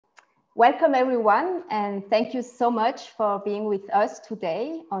Welcome everyone, and thank you so much for being with us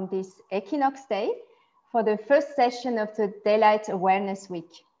today on this Equinox Day for the first session of the Daylight Awareness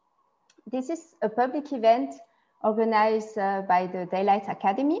Week. This is a public event organized by the Daylight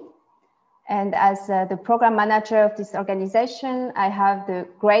Academy. And as the program manager of this organization, I have the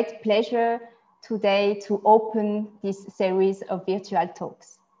great pleasure today to open this series of virtual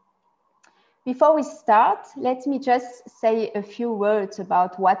talks. Before we start, let me just say a few words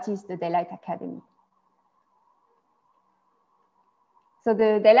about what is the Daylight Academy. So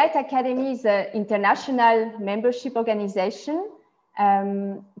the Daylight Academy is an international membership organization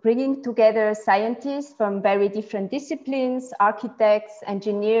bringing together scientists from very different disciplines, architects,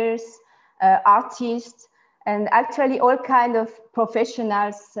 engineers, artists, and actually all kinds of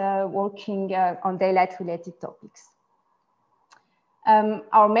professionals working on daylight-related topics.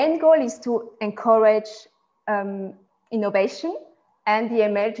 Our main goal is to encourage innovation and the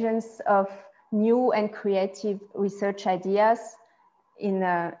emergence of new and creative research ideas in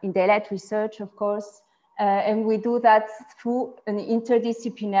daylight research, of course, and we do that through an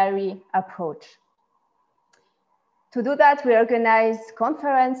interdisciplinary approach. To do that, we organize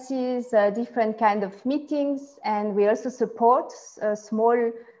conferences, different kinds of meetings, and we also support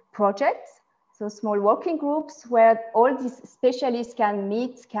small projects. So small working groups where all these specialists can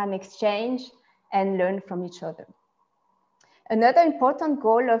meet, can exchange, and learn from each other. Another important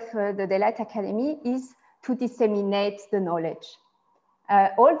goal of the Daylight Academy is to disseminate the knowledge.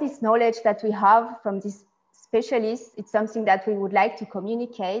 All this knowledge that we have from these specialists, it's something that we would like to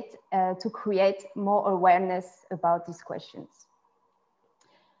communicate to create more awareness about these questions.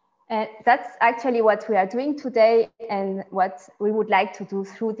 And that's actually what we are doing today and what we would like to do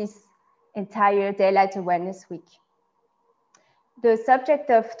through this entire Daylight Awareness Week. The subject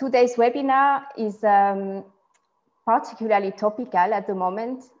of today's webinar is particularly topical at the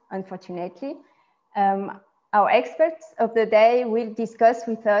moment, unfortunately. Our experts of the day will discuss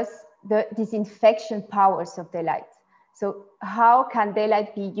with us the disinfection powers of daylight. So how can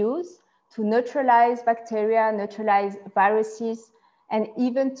daylight be used to neutralize bacteria, neutralize viruses, and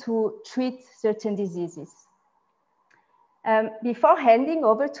even to treat certain diseases? Before handing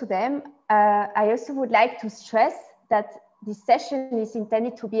over to them, I also would like to stress that this session is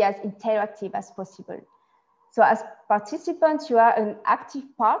intended to be as interactive as possible. So as participants, you are an active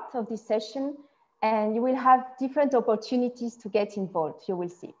part of this session and you will have different opportunities to get involved, you will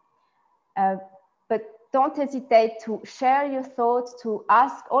see. But don't hesitate to share your thoughts, to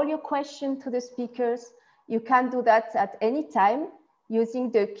ask all your questions to the speakers. You can do that at any time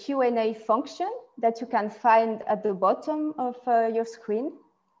using the Q&A function that you can find at the bottom of your screen.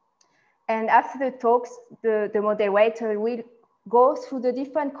 And after the talks, the moderator will go through the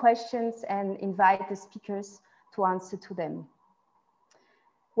different questions and invite the speakers to answer to them.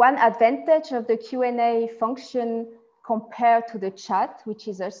 One advantage of the Q&A function compared to the chat, which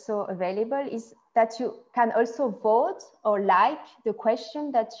is also available, is that you can also vote or like the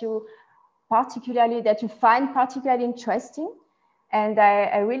question that you find particularly interesting. And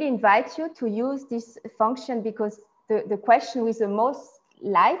I really invite you to use this function because the question with the most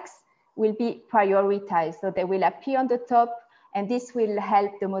likes will be prioritized. So they will appear on the top and this will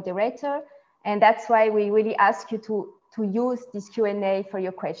help the moderator. And that's why we really ask you to use this Q&A for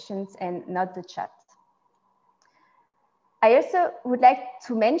your questions and not the chat. I also would like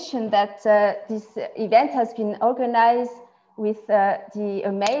to mention that this event has been organized with the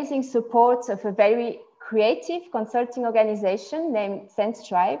amazing support of a very creative consulting organization named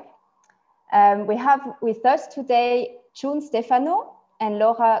CEST. We have with us today June Stefano and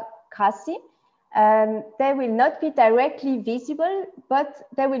Laura Grassi. They will not be directly visible, but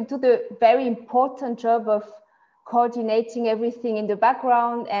they will do the very important job of coordinating everything in the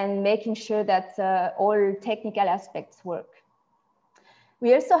background and making sure that all technical aspects work.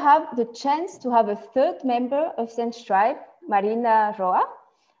 We also have the chance to have a third member of CEST, Marina Roa,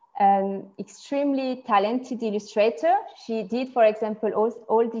 an extremely talented illustrator. She did, for example,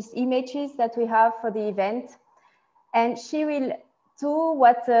 all these images that we have for the event. And she will do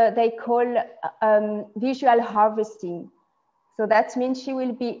what they call visual harvesting. So that means she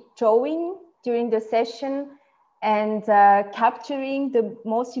will be drawing during the session and capturing the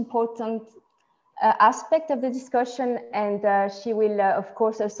most important aspect of the discussion. And she will, of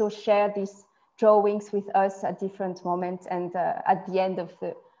course, also share these drawings with us at different moments and at the end of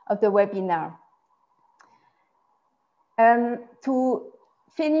the webinar. To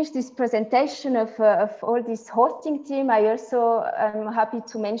finish this presentation of all this hosting team, I also am happy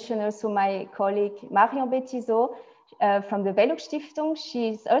to mention also my colleague Marion Betizot from the Bellux Stiftung.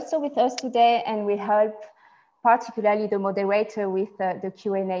 She's also with us today and will help particularly the moderator with the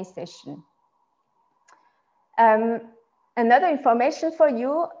Q&A session. Another information for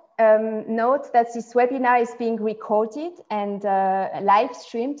you, note that this webinar is being recorded and live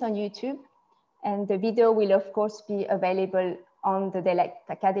streamed on YouTube, and the video will of course be available on the Daylight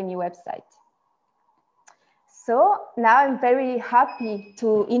Academy website. So now I'm very happy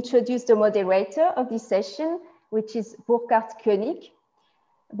to introduce the moderator of this session, which is Burkhard König.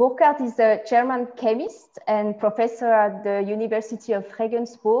 Burkhard is a German chemist and professor at the University of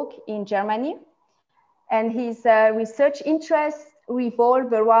Regensburg in Germany. And his research interests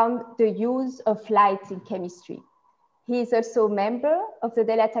revolve around the use of light in chemistry. He is also a member of the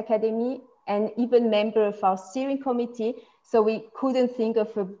Daylight Academy and even member of our steering committee. So we couldn't think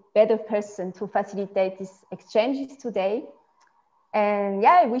of a better person to facilitate these exchanges today. And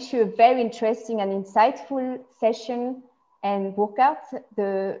yeah, I wish you a very interesting and insightful session. And Burkhard,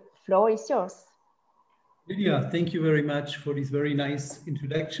 the floor is yours. Lydia, thank you very much for this very nice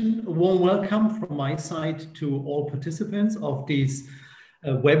introduction. A warm welcome from my side to all participants of this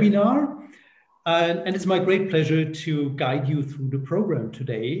webinar. And it's my great pleasure to guide you through the program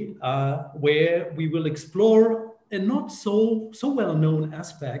today, where we will explore a not so well-known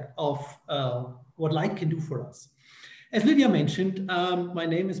aspect of what light can do for us. As Lydia mentioned, my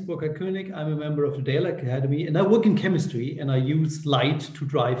name is Burkhard König. I'm a member of the Daylight Academy, and I work in chemistry, and I use light to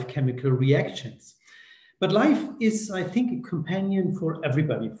drive chemical reactions. But life is, I think, a companion for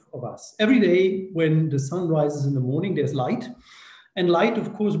everybody of us. Every day when the sun rises in the morning, there's light. And light,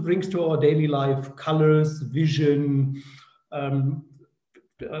 of course, brings to our daily life colors, vision,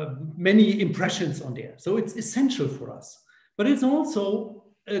 many impressions on there. So it's essential for us. But it's also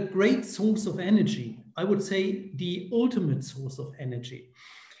a great source of energy. I would say the ultimate source of energy.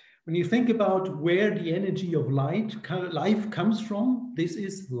 When you think about where the energy of life comes from, this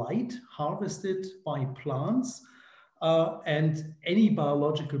is light harvested by plants, and any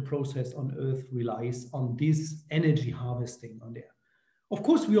biological process on Earth relies on this energy harvesting on there. Of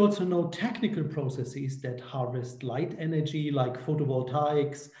course, we also know technical processes that harvest light energy like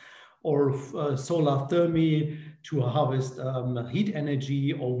photovoltaics or solar thermy to harvest heat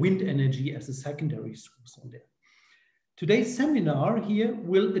energy or wind energy as a secondary source on there. Today's seminar here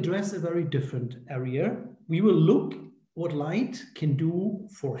will address a very different area. We will look what light can do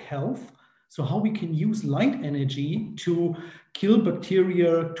for health. So how we can use light energy to kill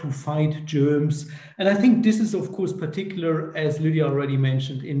bacteria, to fight germs. And I think this is, of course, particular, as Lydia already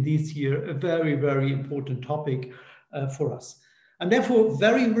mentioned, in this year, a very, very important topic for us. I'm therefore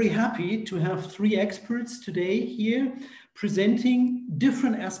very, very happy to have three experts today here presenting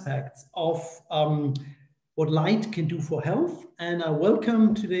different aspects of what light can do for health. And I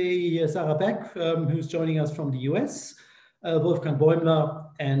welcome today Sara Beck, who's joining us from the US, Wolfgang Bäumler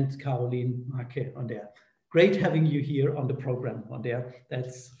and Maake on there. Great having you here on the program on there.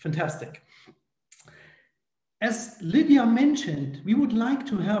 That's fantastic. As Lydia mentioned, we would like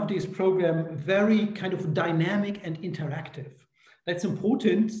to have this program very kind of dynamic and interactive. That's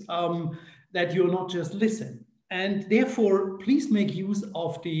important that you're not just listen. And therefore, please make use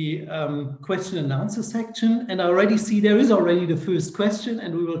of the question and answer section. And I already see there is already the first question,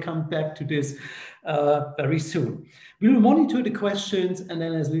 and we will come back to this very soon. We will monitor the questions, and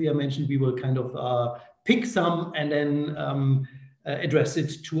then as Lydia mentioned, we will kind of pick some and then address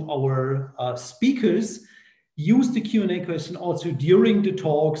it to our speakers. Use the Q&A question also during the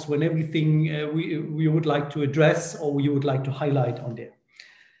talks when everything we would like to address or we would like to highlight on there.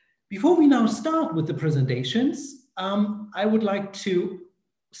 Before we now start with the presentations, I would like to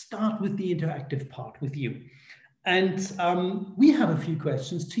start with the interactive part with you. And we have a few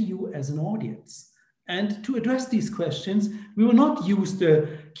questions to you as an audience. And to address these questions, we will not use the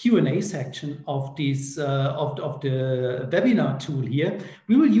Q&A section of this of the webinar tool here.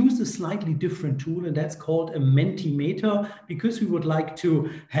 We will use a slightly different tool, and that's called a Mentimeter, because we would like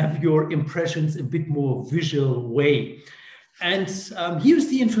to have your impressions a bit more visual way. And here's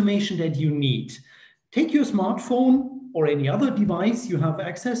the information that you need. Take your smartphone or any other device you have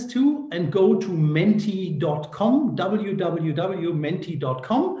access to and go to menti.com,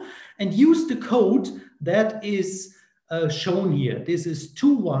 www.menti.com, and use the code that is shown here. This is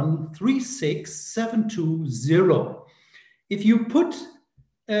 2136720. If you put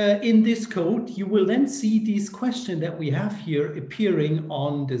in this code, you will then see this question that we have here appearing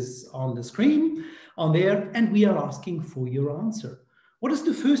on the screen on there, and we are asking for your answer. What is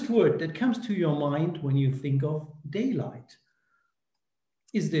the first word that comes to your mind when you think of daylight?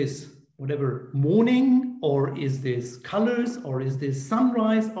 Is this whatever, morning, or is this colors, or is this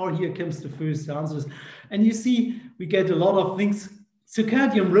sunrise? Or here comes the first answers. And you see, we get a lot of things.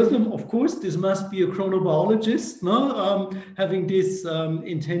 circadian rhythm, of course, this must be a chronobiologist, no? Having this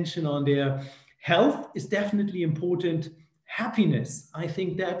intention on their health is definitely important. Happiness, I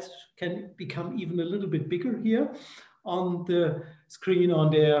think that can become even a little bit bigger here on the screen on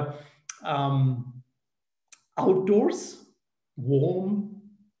their outdoors, warm.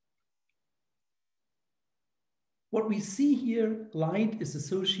 What we see here, light is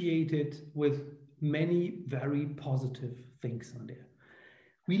associated with many very positive things on there.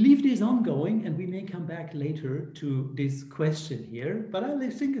 We leave this ongoing and we may come back later to this question here, but I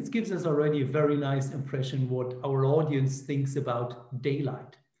think it gives us already a very nice impression what our audience thinks about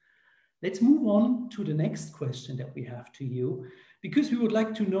daylight. Let's move on to the next question that we have to you, because we would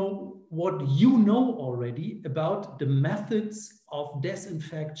like to know what you know already about the methods of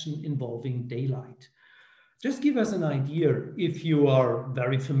disinfection involving daylight. Just give us an idea if you are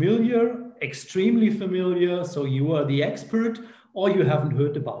very familiar, extremely familiar, so you are the expert, or you haven't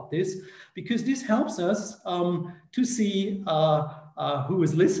heard about this, because this helps us to see who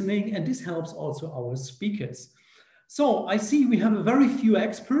is listening, and this helps also our speakers. So I see we have a very few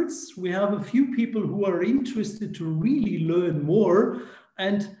experts. We have a few people who are interested to really learn more,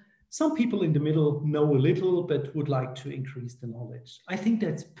 and some people in the middle know a little, but would like to increase the knowledge. I think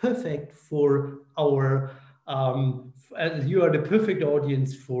that's perfect for our, you are the perfect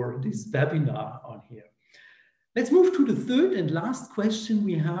audience for this webinar on here. Let's move to the third and last question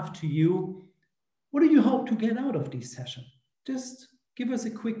we have to you. What do you hope to get out of this session? Just give us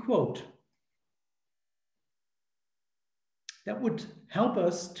a quick quote. That would help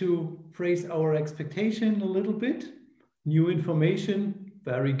us to phrase our expectation a little bit. New information,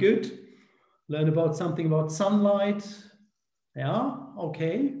 very good. Learn about something about sunlight. Yeah,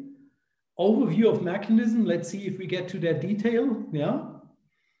 okay. Overview of mechanism. Let's see if we get to that detail. Yeah.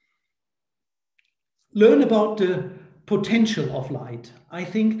 Learn about the potential of light. I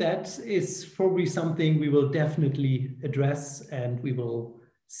think that is probably something we will definitely address and we will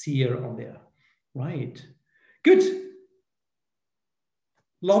see here on there. Right. Good.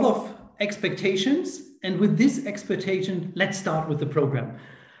 Lot of expectations. And with this expectation, let's start with the program.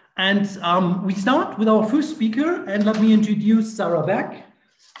 And we start with our first speaker. And let me introduce Sara Beck.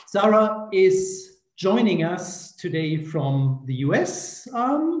 Sara is joining us today from the US.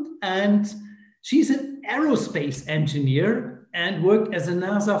 And she's an aerospace engineer and worked as a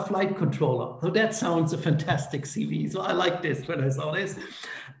NASA flight controller. So that sounds a fantastic CV. So I like this when I saw this.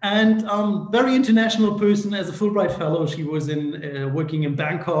 And very international person. As a Fulbright fellow, she was working in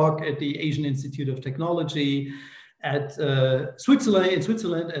Bangkok at the Asian Institute of Technology, at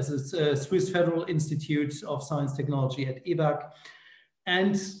Switzerland as a Swiss Federal Institute of Science Technology at EBAC.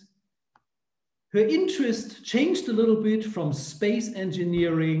 And her interest changed a little bit from space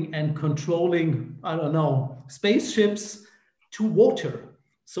engineering and controlling, I don't know, spaceships to water.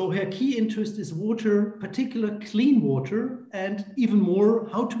 So her key interest is water, particular clean water, and even more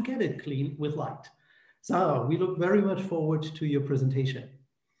how to get it clean with light. Sara, we look very much forward to your presentation.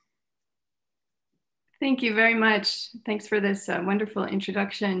 Thank you very much. Thanks for this wonderful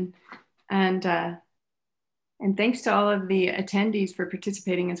introduction. And thanks to all of the attendees for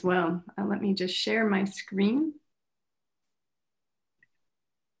participating as well. Let me just share my screen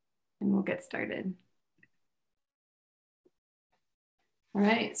and we'll get started. All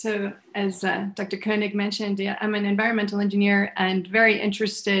right, so as Dr. König mentioned, I'm an environmental engineer and very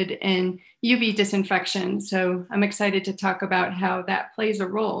interested in UV disinfection. So I'm excited to talk about how that plays a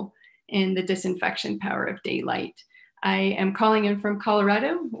role in the disinfection power of daylight. I am calling in from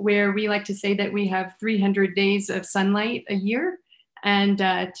Colorado, where we like to say that we have 300 days of sunlight a year. And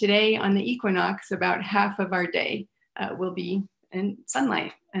today on the equinox, about half of our day will be in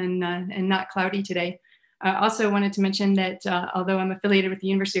sunlight and not cloudy today. I also wanted to mention that although I'm affiliated with the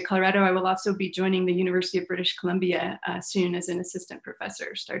University of Colorado, I will also be joining the University of British Columbia soon as an assistant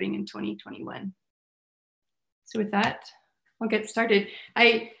professor starting in 2021. So with that, I'll get started.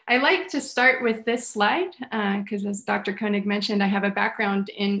 I like to start with this slide because as Dr. König mentioned, I have a background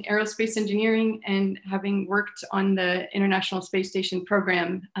in aerospace engineering and having worked on the International Space Station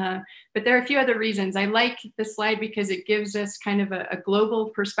program. But there are a few other reasons. I like this slide because it gives us kind of a global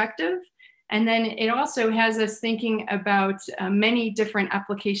perspective. And then it also has us thinking about many different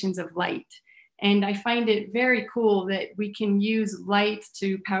applications of light. And I find it very cool that we can use light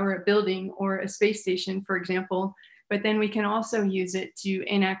to power a building or a space station, for example, but then we can also use it to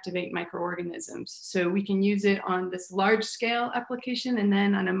inactivate microorganisms. So we can use it on this large scale application and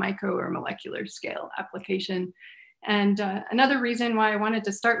then on a micro or molecular scale application. And another reason why I wanted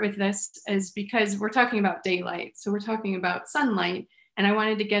to start with this is because we're talking about daylight. So we're talking about sunlight. And I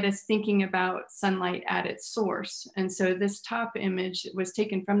wanted to get us thinking about sunlight at its source. And so this top image was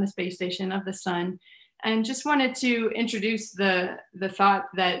taken from the space station of the sun, and just wanted to introduce the thought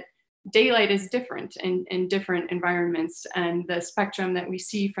that daylight is different in different environments, and the spectrum that we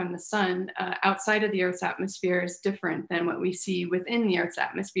see from the sun outside of the Earth's atmosphere is different than what we see within the Earth's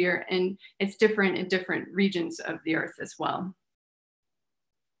atmosphere, and it's different in different regions of the Earth as well.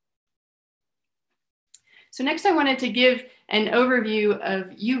 So next I wanted to give an overview of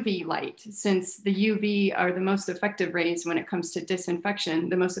UV light, since the UV are the most effective rays when it comes to disinfection,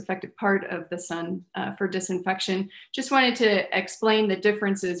 the most effective part of the sun for disinfection. Just wanted to explain the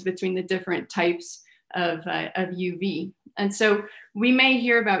differences between the different types of UV. And so we may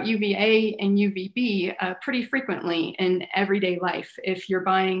hear about UVA and UVB pretty frequently in everyday life. If you're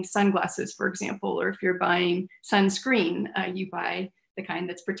buying sunglasses, for example, or if you're buying sunscreen, you buy the kind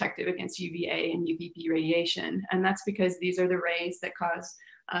that's protective against UVA and UVB radiation. And that's because these are the rays that cause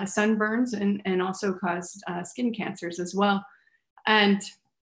sunburns and also cause skin cancers as well. And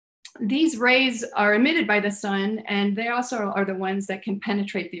these rays are emitted by the sun, and they also are the ones that can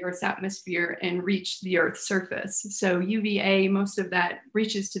penetrate the Earth's atmosphere and reach the Earth's surface. So UVA, most of that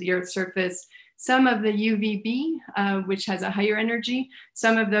reaches to the Earth's surface. Some of the UVB, which has a higher energy,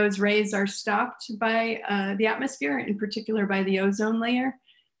 some of those rays are stopped by the atmosphere, in particular by the ozone layer.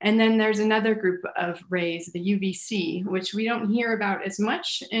 And then there's another group of rays, the UVC, which we don't hear about as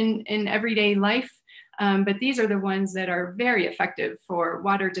much in everyday life, but these are the ones that are very effective for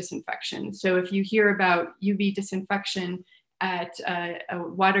water disinfection. So if you hear about UV disinfection at a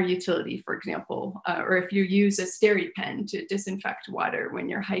water utility, for example, or if you use a SteriPen to disinfect water when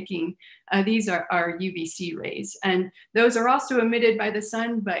you're hiking, these are UVC rays. And those are also emitted by the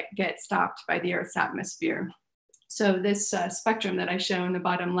sun, but get stopped by the Earth's atmosphere. So this spectrum that I show in the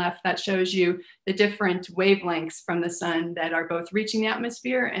bottom left, that shows you the different wavelengths from the sun that are both reaching the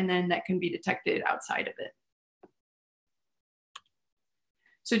atmosphere and then that can be detected outside of it.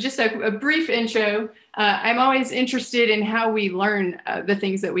 So just a brief intro. I'm always interested in how we learn the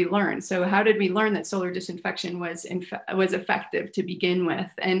things that we learn. So how did we learn that solar disinfection was effective to begin with?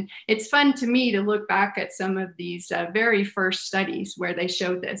 And it's fun to me to look back at some of these very first studies where they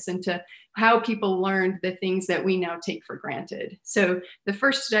showed this, and to how people learned the things that we now take for granted. So the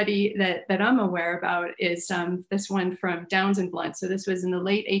first study that I'm aware about is this one from Downs and Blunt. So this was in the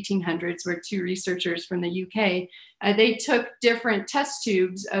late 1800s, where two researchers from the UK, they took different test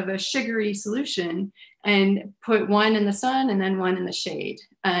tubes of a sugary solution and put one in the sun and then one in the shade.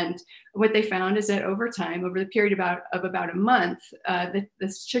 And what they found is that over time, over the period of about a month,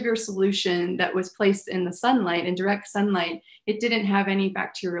 the sugar solution that was placed in the sunlight, in direct sunlight, it didn't have any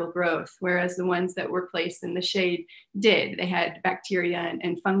bacterial growth, whereas the ones that were placed in the shade did. They had bacteria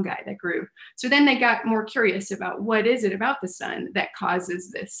and fungi that grew. So then they got more curious about what is it about the sun that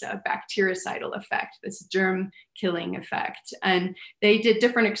causes this bactericidal effect, this germ killing effect. And they did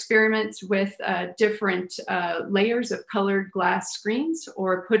different experiments with different layers of colored glass screens,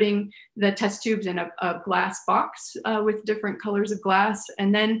 or putting the test tubes in a glass box with different colors of glass.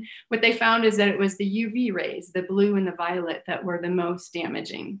 And then what they found is that it was the UV rays, the blue and the violet, that were the most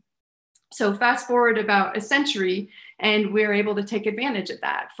damaging. So fast forward about a century, and we're able to take advantage of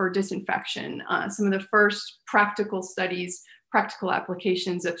that for disinfection. Some of the first practical studies, practical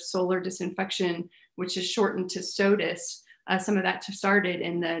applications of solar disinfection, which is shortened to SODIS, some of that started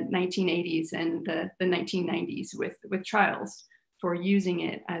in the 1980s and the 1990s with trials for using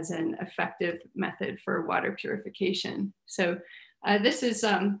it as an effective method for water purification. So this is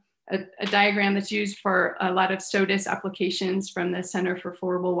a diagram that's used for a lot of SODIS applications from the Center for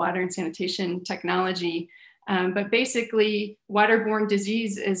Affordable Water and Sanitation Technology. But basically, waterborne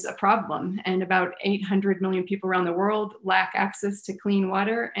disease is a problem, and about 800 million people around the world lack access to clean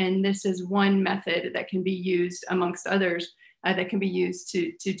water. And this is one method that can be used, amongst others, that can be used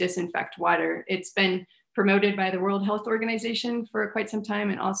to disinfect water. It's been promoted by the World Health Organization for quite some time,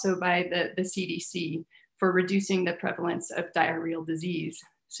 and also by the CDC for reducing the prevalence of diarrheal disease.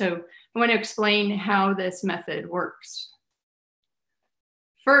 So I want to explain how this method works.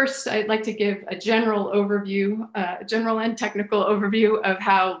 First, I'd like to give a general overview, general and technical overview of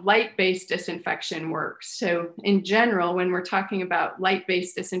how light-based disinfection works. So in general, when we're talking about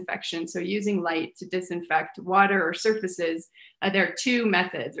light-based disinfection, so using light to disinfect water or surfaces, there are two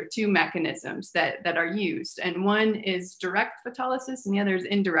methods or two mechanisms that are used. And one is direct photolysis and the other is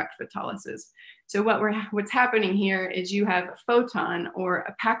indirect photolysis. So what's happening here is you have a photon, or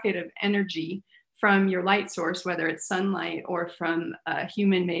a packet of energy, from your light source, whether it's sunlight or from a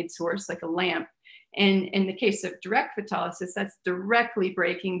human-made source like a lamp, And in the case of direct photolysis, that's directly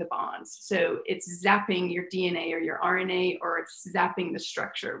breaking the bonds. So it's zapping your DNA or your RNA, or it's zapping the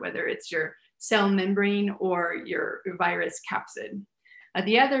structure, whether it's your cell membrane or your virus capsid.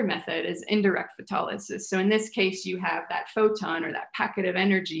 The other method is indirect photolysis. So in this case, you have that photon or that packet of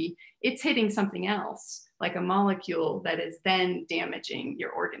energy, it's hitting something else, like a molecule that is then damaging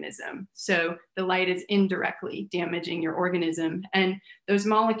your organism. So the light is indirectly damaging your organism. And those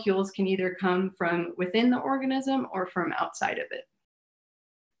molecules can either come from within the organism or from outside of it.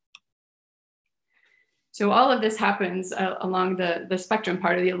 So all of this happens along the spectrum,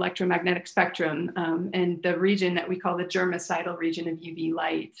 part of the electromagnetic spectrum, and the region that we call the germicidal region of UV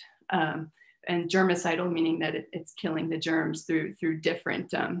light. And germicidal meaning that it's killing the germs through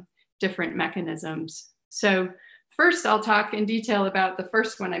different mechanisms. So first, I'll talk in detail about the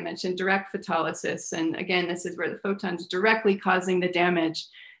first one I mentioned, direct photolysis. And again, this is where the photon's directly causing the damage.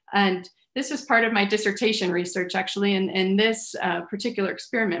 And this was part of my dissertation research, actually. And this particular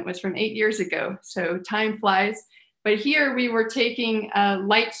experiment was from 8 years ago. So time flies. But here we were taking a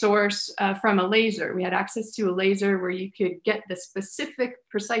light source from a laser. We had access to a laser where you could get the specific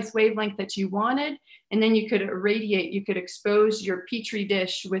precise wavelength that you wanted. And then you could irradiate, you could expose your Petri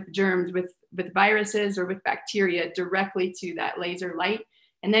dish with germs, with viruses or with bacteria directly to that laser light.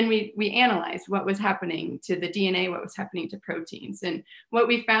 And then we analyzed what was happening to the DNA, what was happening to proteins. And what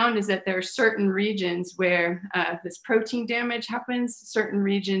we found is that there are certain regions where this protein damage happens, certain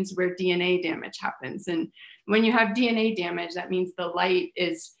regions where DNA damage happens. And when you have DNA damage, that means the light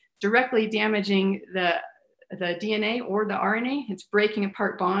is directly damaging the DNA or the RNA. It's breaking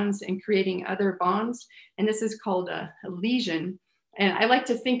apart bonds and creating other bonds. And this is called a lesion. And I like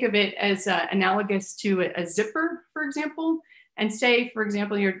to think of it as analogous to a zipper, for example. And say, for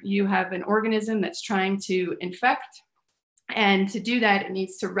example, you have an organism that's trying to infect. And to do that, it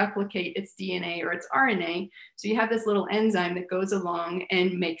needs to replicate its DNA or its RNA. So you have this little enzyme that goes along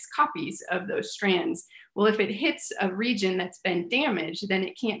and makes copies of those strands. Well, if it hits a region that's been damaged, then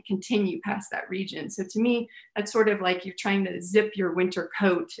it can't continue past that region. So to me, that's sort of like you're trying to zip your winter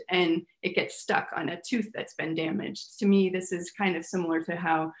coat and it gets stuck on a tooth that's been damaged. To me, this is kind of similar to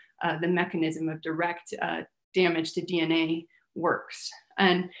how the mechanism of direct damage to DNA works.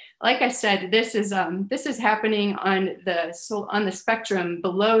 And like I said, this is happening on the spectrum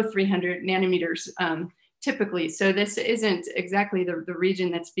below 300 nanometers typically. So this isn't exactly the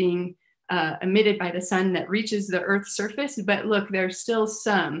region that's being emitted by the sun that reaches the Earth's surface, but look, there's still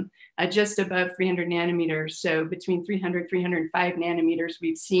some just above 300 nanometers. So between 300, 305 nanometers,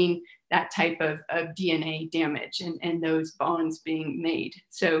 we've seen that type of DNA damage and those bonds being made.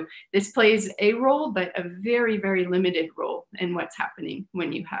 So this plays a role, but a very, very limited role in what's happening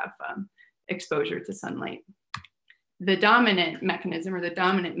when you have exposure to sunlight. The dominant mechanism or the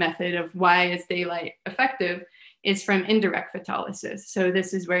dominant method of why is daylight effective is from indirect photolysis. So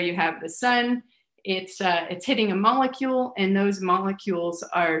this is where you have the sun, it's hitting a molecule, and those molecules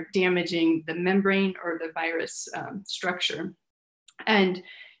are damaging the membrane or the virus structure. And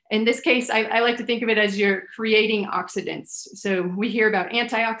in this case, I like to think of it as you're creating oxidants. So we hear about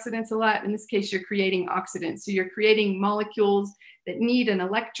antioxidants a lot. In this case, you're creating oxidants. So you're creating molecules that need an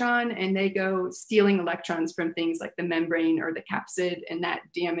electron, and they go stealing electrons from things like the membrane or the capsid, and that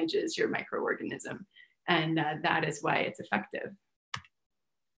damages your microorganism. And that is why it's effective.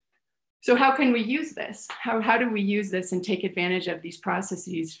 So how can we use this? How do we use this and take advantage of these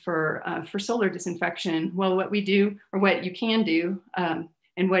processes for solar disinfection? Well, what we do, or what you can do,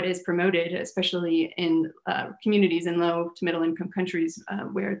 and what is promoted, especially in communities in low to middle income countries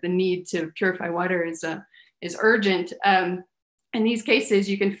where the need to purify water is urgent. In these cases,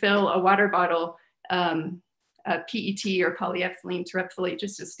 you can fill a water bottle, PET or polyethylene terephthalate,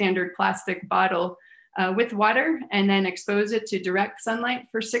 just a standard plastic bottle, with water, and then expose it to direct sunlight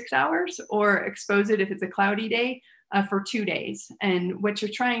for 6 hours, or expose it if it's a cloudy day for 2 days. And what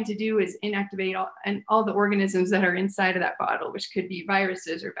you're trying to do is inactivate all the organisms that are inside of that bottle, which could be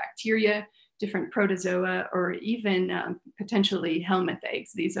viruses or bacteria, different protozoa, or even potentially helminth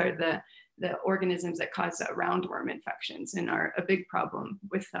eggs. These are the organisms that cause roundworm infections and are a big problem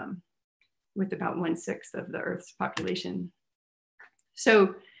with about 1/6 of the Earth's population.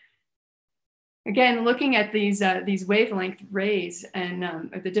 So again, looking at these wavelength rays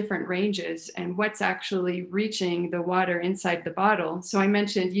and the different ranges and what's actually reaching the water inside the bottle. So I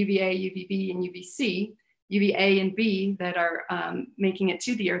mentioned UVA, UVB, and UVC, UVA and B that are making it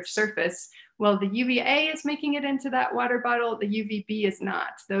to the Earth's surface. Well, the UVA is making it into that water bottle. The UVB is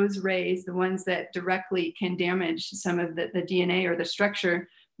not. Those rays, the ones that directly can damage some of the DNA or the structure,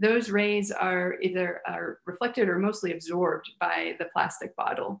 those rays are either reflected or mostly absorbed by the plastic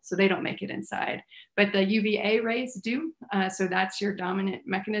bottle, so they don't make it inside. But the UVA rays do, so that's your dominant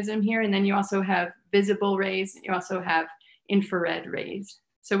mechanism here. And then you also have visible rays, you also have infrared rays.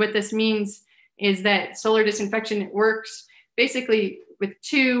 So what this means is that solar disinfection works basically with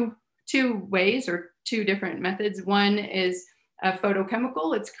two ways, or two different methods. One is a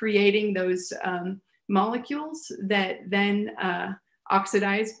photochemical. It's creating those molecules that then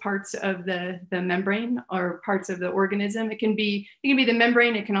oxidize parts of the membrane or parts of the organism. It can be the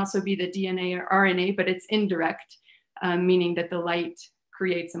membrane, it can also be the DNA or RNA, but it's indirect, meaning that the light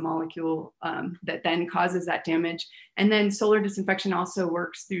creates a molecule that then causes that damage. And then solar disinfection also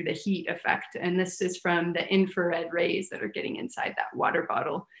works through the heat effect. And this is from the infrared rays that are getting inside that water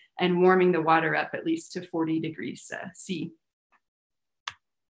bottle and warming the water up at least to 40 degrees C.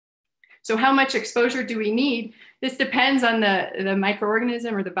 So how much exposure do we need? This depends on the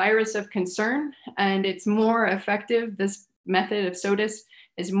microorganism or the virus of concern, and it's more effective. This method of SODIS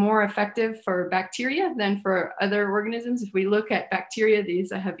is more effective for bacteria than for other organisms. If we look at bacteria,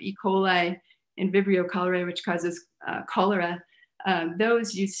 these have E. coli and Vibrio cholerae, which causes cholera.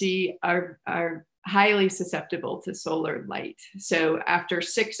 Those you see are highly susceptible to solar light. So after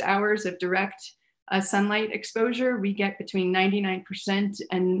 6 hours of direct sunlight exposure, we get between 99%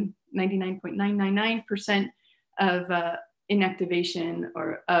 and 99.999% of inactivation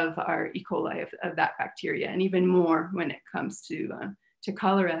or of our E. coli of that bacteria, and even more when it comes to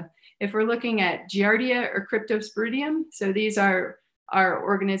cholera. If we're looking at Giardia or Cryptosporidium, so these are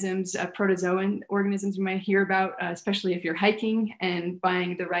organisms, protozoan organisms you might hear about, especially if you're hiking and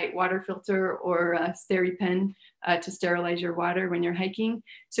buying the right water filter or SteriPen to sterilize your water when you're hiking.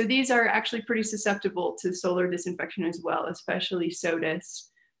 So these are actually pretty susceptible to solar disinfection as well, especially SODIS.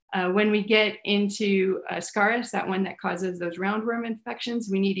 When we get into Scaris, that one that causes those roundworm infections,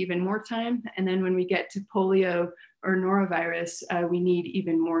 we need even more time. And then when we get to polio or norovirus, we need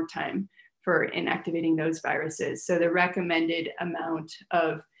even more time for inactivating those viruses. So the recommended amount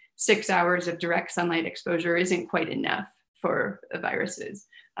of 6 hours of direct sunlight exposure isn't quite enough for the viruses,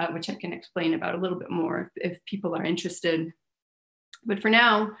 which I can explain about a little bit more if people are interested. But for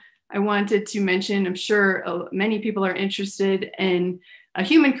now, I wanted to mention, I'm sure many people are interested in a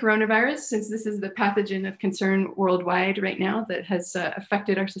human coronavirus, since this is the pathogen of concern worldwide right now that has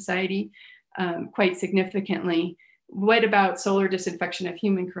affected our society quite significantly. What about solar disinfection of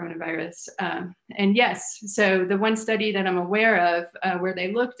human coronavirus? And yes, so the one study that I'm aware of where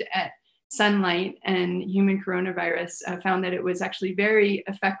they looked at sunlight and human coronavirus found that it was actually very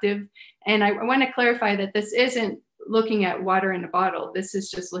effective. And I want to clarify that this isn't looking at water in a bottle. This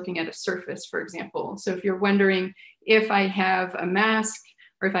is just looking at a surface, for example. So if you're wondering if I have a mask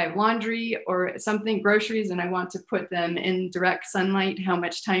or if I have laundry or something, groceries, and I want to put them in direct sunlight, how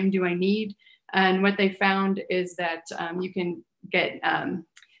much time do I need? And what they found is that you can get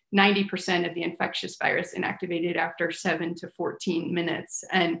 90% of the infectious virus inactivated after 7 to 14 minutes.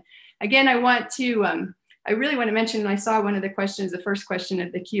 And again, I really want to mention, I saw one of the questions, the first question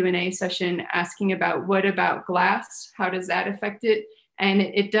of the Q&A session, asking about what about glass? How does that affect it? And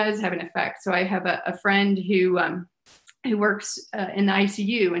it does have an effect. So I have a friend who works in the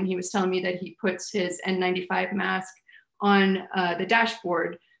ICU, and he was telling me that he puts his N95 mask on the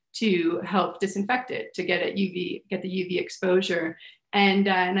dashboard to help disinfect it, to get the UV exposure. And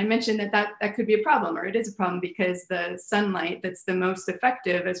I mentioned that could be a problem, or it is a problem, because the sunlight that's the most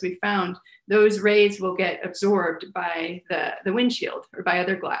effective, as we found, those rays will get absorbed by the windshield or by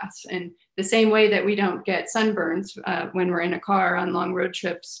other glass. And the same way that we don't get sunburns when we're in a car on long road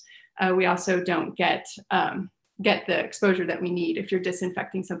trips, we also don't get the exposure that we need if you're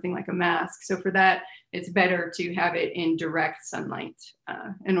disinfecting something like a mask. So for that, it's better to have it in direct sunlight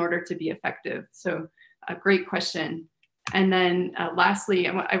in order to be effective. So a great question. And then lastly,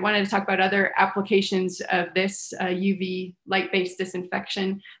 I wanted to talk about other applications of this UV light-based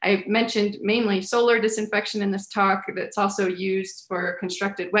disinfection. I've mentioned mainly solar disinfection in this talk. That's also used for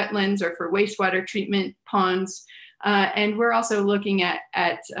constructed wetlands or for wastewater treatment ponds. And we're also looking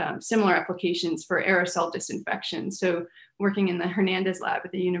at similar applications for aerosol disinfection. So working in the Hernandez lab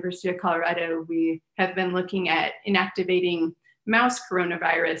at the University of Colorado, we have been looking at inactivating mouse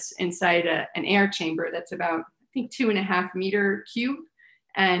coronavirus inside an air chamber that's about, I think, 2.5 meter cube,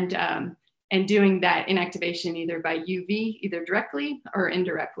 and doing that inactivation either by UV, either directly or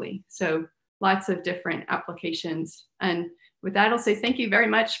indirectly. So lots of different applications. And with that, I'll say thank you very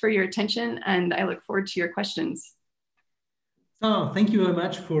much for your attention, and I look forward to your questions. Oh, thank you very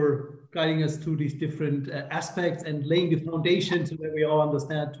much for guiding us through these different aspects and laying the foundation so that we all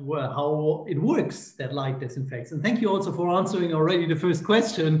understand how it works, that light disinfects. And thank you also for answering already the first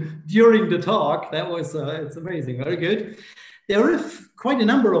question during the talk. That was, it's amazing, very good. There are quite a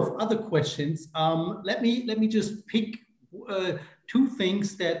number of other questions. Let me just pick two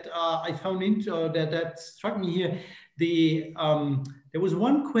things that I found that struck me here. There was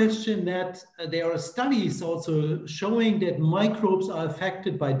one question that there are studies also showing that microbes are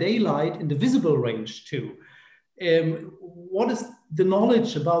affected by daylight in the visible range too. What is the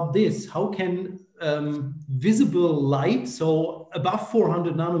knowledge about this? How can visible light, so above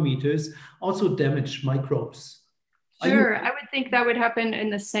 400 nanometers, also damage microbes? Sure, I would think that would happen in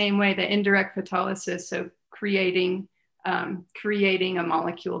the same way, the indirect photolysis, so creating a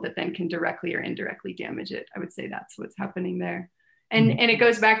molecule that then can directly or indirectly damage it. I would say that's what's happening there. And it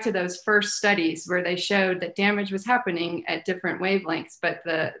goes back to those first studies where they showed that damage was happening at different wavelengths, but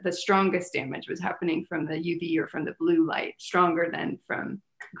the strongest damage was happening from the UV or from the blue light, stronger than from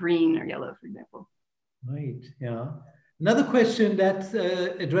green or yellow, for example. Right, yeah. Another question that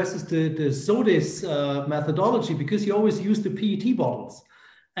addresses the SODIS methodology, because you always use the PET bottles.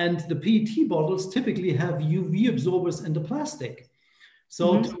 And the PET bottles typically have UV absorbers in the plastic.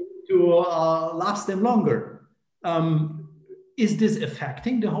 So to last them longer. Is this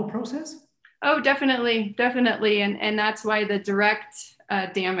affecting the whole process? Oh, definitely, definitely. And that's why the direct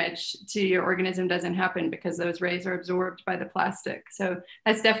damage to your organism doesn't happen, because those rays are absorbed by the plastic. So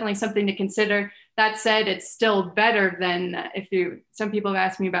that's definitely something to consider. That said, it's still better than some people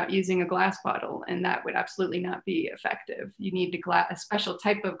have asked me about using a glass bottle, and that would absolutely not be effective. You need a special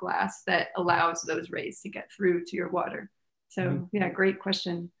type of glass that allows those rays to get through to your water. So yeah, great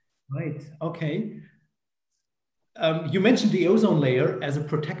question. Right, okay. You mentioned the ozone layer as a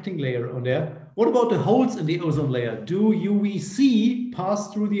protecting layer on there. What about the holes in the ozone layer? Do UVC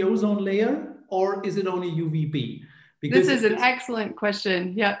pass through the ozone layer, or is it only UVB? Because this is an excellent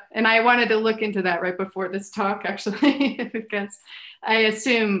question. Yeah, and I wanted to look into that right before this talk, actually, because I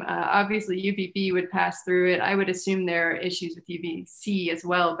assume obviously UVB would pass through it. I would assume there are issues with UVC as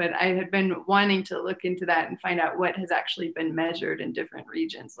well, but I had been wanting to look into that and find out what has actually been measured in different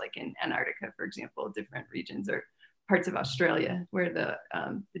regions, like in Antarctica, for example, different regions or parts of Australia where the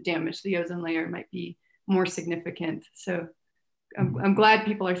damage to the ozone layer might be more significant. So I'm glad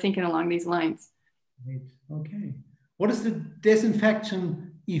people are thinking along these lines. Right. Okay. What is the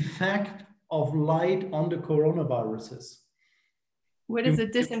disinfection effect of light on the coronaviruses? What is the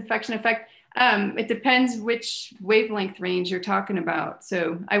disinfection effect? It depends which wavelength range you're talking about.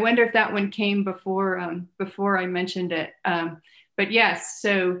 So I wonder if that one came before I mentioned it. But yes,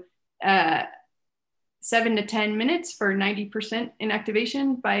 so 7 to 10 minutes for 90%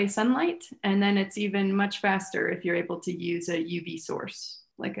 inactivation by sunlight. And then it's even much faster if you're able to use a UV source,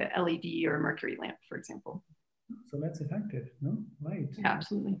 like a LED or a mercury lamp, for example. So that's effective, no? Right. Yeah,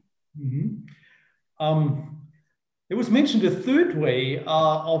 absolutely. It was mentioned a third way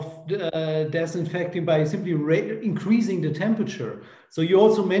of disinfecting by simply increasing the temperature. So you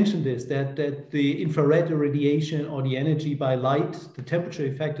also mentioned this, that the infrared radiation or the energy by light, the temperature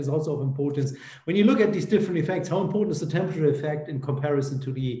effect is also of importance. When you look at these different effects, how important is the temperature effect in comparison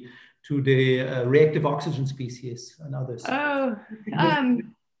to the reactive oxygen species and others? Oh,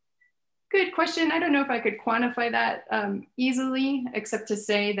 good question. I don't know if I could quantify that easily, except to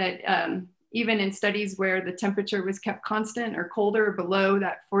say that even in studies where the temperature was kept constant or colder or below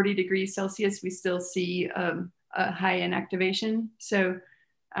that 40 degrees Celsius, we still see a high inactivation. So,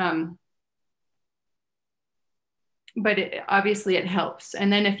 but obviously it helps. And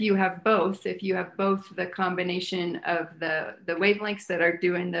then if you have both the combination of the wavelengths that are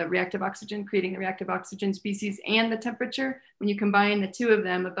doing the reactive oxygen, creating the reactive oxygen species, and the temperature, when you combine the two of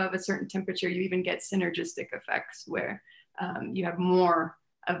them above a certain temperature, you even get synergistic effects where you have more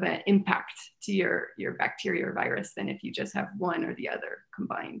of an impact to your bacteria or virus than if you just have one or the other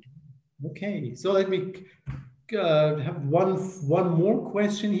combined. Okay, so let me have one more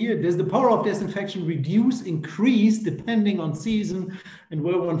question here. Does the power of disinfection reduce, increase depending on season and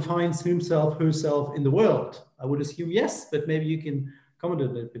where one finds himself, herself in the world? I would assume yes, but maybe you can comment a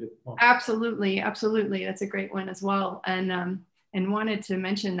little bit more. Absolutely, absolutely. That's a great one as well. And wanted to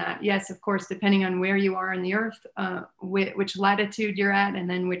mention that, yes, of course, depending on where you are in the earth, which latitude you're at, and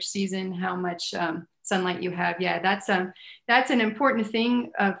then which season, how much sunlight you have. Yeah, that's an important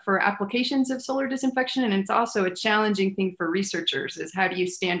thing for applications of solar disinfection. And it's also a challenging thing for researchers is how do you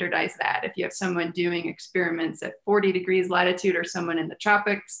standardize that? If you have someone doing experiments at 40 degrees latitude or someone in the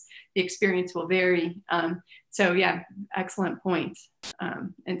tropics, the experience will vary. So yeah, excellent point,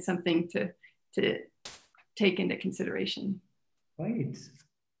 and something to take into consideration. Right.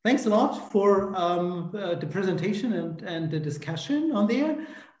 thanks a lot for the presentation and the discussion on there.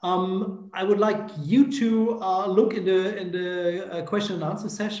 I would like you to look in the question and answer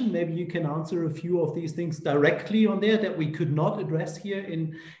session. Maybe you can answer a few of these things directly on there that we could not address here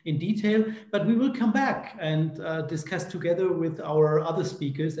in detail, but we will come back and discuss together with our other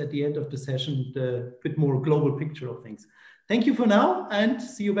speakers at the end of the session the bit more global picture of things. Thank you for now and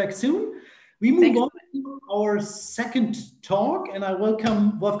see you back soon. We move on to our second talk, and I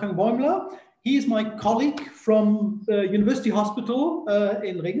welcome Wolfgang Bäumler. He is my colleague from the University Hospital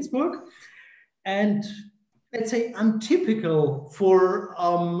in Regensburg, and let's say untypical for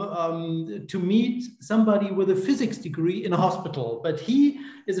to meet somebody with a physics degree in a hospital, but he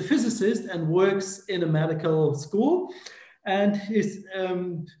is a physicist and works in a medical school, and his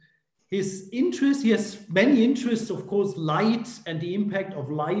interest, he has many interests, of course, light and the impact of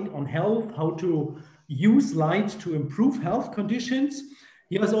light on health, how to use light to improve health conditions.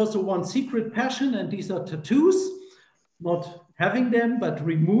 He has also one secret passion, and these are tattoos, not having them, but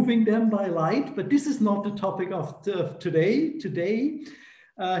removing them by light. But this is not the topic of today. Today,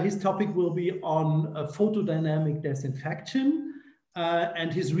 his topic will be on photodynamic disinfection.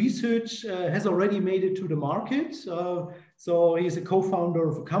 And his research has already made it to the market. So he's a co-founder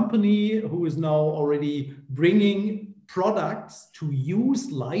of a company who is now already bringing products to use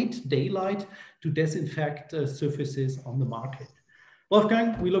light, daylight, to disinfect surfaces on the market.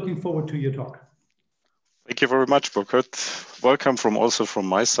 Wolfgang, we're looking forward to your talk. Thank you very much, Burkhard. Welcome also from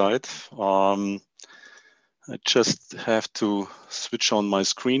my side. I just have to switch on my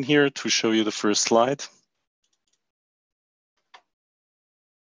screen here to show you the first slide.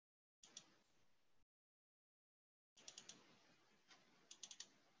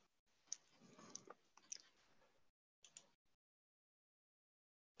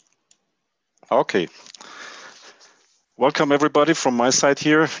 Okay. Welcome everybody from my side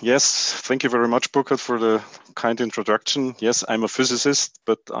here. Yes, thank you very much, Burkhard, for the kind introduction. Yes, I'm a physicist,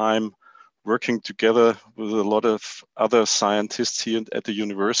 but I'm working together with a lot of other scientists here at the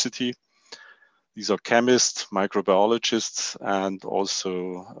university. These are chemists, microbiologists, and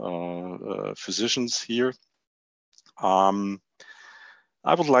also physicians here. I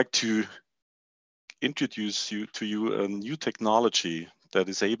would like to introduce to you a new technology that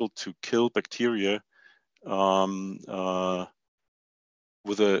is able to kill bacteria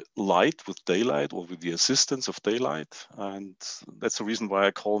with a light, with daylight, or with the assistance of daylight. And that's the reason why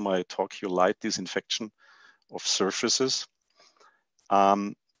I call my talk here light disinfection of surfaces.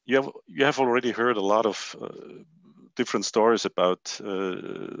 You have already heard a lot of different stories about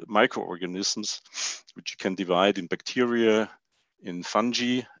microorganisms, which you can divide in bacteria, in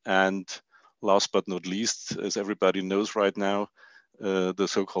fungi, and last but not least, as everybody knows right now, the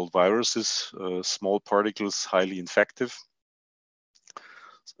so-called viruses, small particles, highly infective.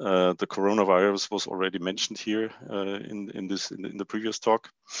 The coronavirus was already mentioned here in the previous talk.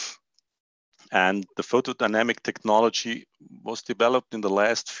 And the photodynamic technology was developed in the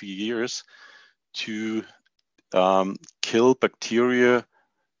last few years to kill bacteria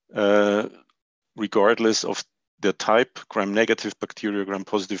regardless of their type, gram-negative bacteria,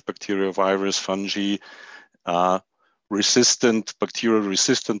 gram-positive bacteria, virus, fungi, bacteria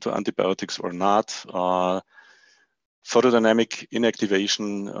resistant to antibiotics or not. Photodynamic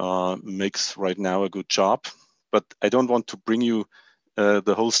inactivation makes right now a good job, but I don't want to bring you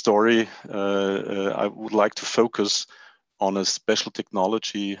the whole story. I would like to focus on a special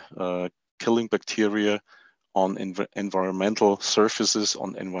technology killing bacteria on environmental surfaces,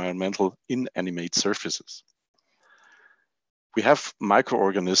 on environmental inanimate surfaces. We have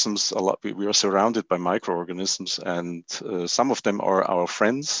microorganisms a lot. We are surrounded by microorganisms, and some of them are our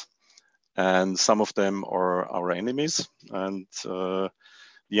friends, and some of them are our enemies. And the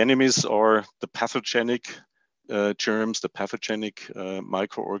enemies are the pathogenic germs, the pathogenic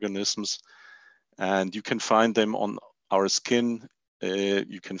microorganisms, and you can find them on our skin.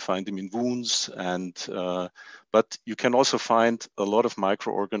 You can find them in wounds, and but you can also find a lot of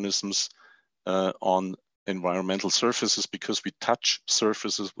microorganisms on environmental surfaces, because we touch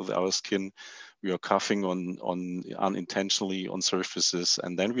surfaces with our skin. We are coughing unintentionally on surfaces,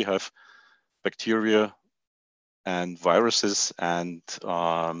 and then we have bacteria and viruses and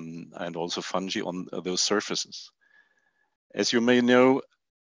also fungi on those surfaces. As you may know,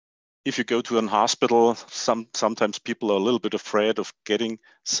 if you go to a hospital, sometimes people are a little bit afraid of getting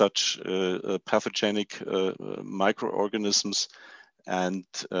such pathogenic microorganisms and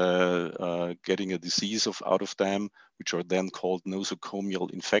getting a disease out of them, which are then called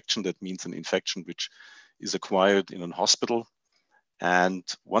nosocomial infection. That means an infection which is acquired in a hospital. And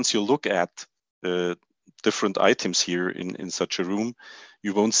once you look at the different items here in such a room,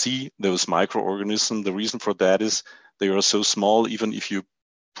 you won't see those microorganisms. The reason for that is they are so small, even if you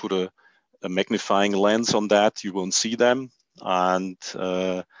put a magnifying lens on that, you won't see them. And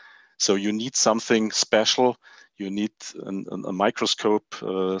so you need something special. You need a microscope,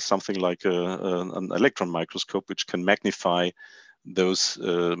 something like an electron microscope, which can magnify those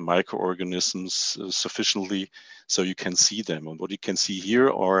microorganisms sufficiently so you can see them. And what you can see here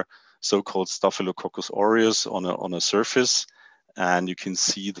are so-called Staphylococcus aureus on a surface, and you can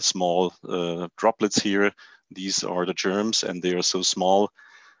see the small droplets here. These are the germs, and they are so small,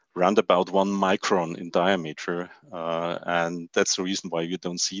 around about 1 micron in diameter, and that's the reason why you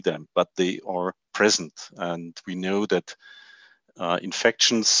don't see them, but they are present. And we know that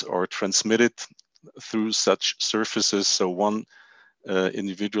infections are transmitted through such surfaces. So one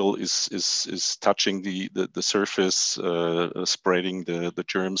individual is touching the surface, spreading the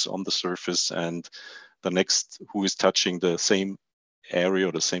germs on the surface, and the next who is touching the same area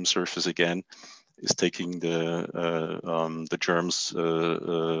or the same surface again is taking the germs,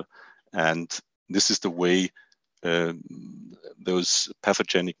 and this is the way those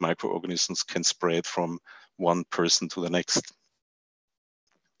pathogenic microorganisms can spread from one person to the next.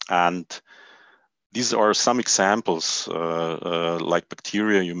 And these are some examples, like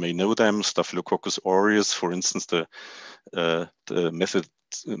bacteria. You may know them, Staphylococcus aureus, for instance, the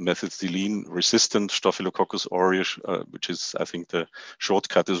methicillin-resistant Staphylococcus aureus, which is, I think, the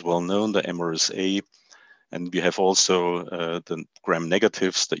shortcut is well known, the MRSA. And we have also the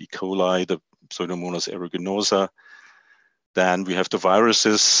gram-negatives, the E. coli, the Pseudomonas aeruginosa. Then we have the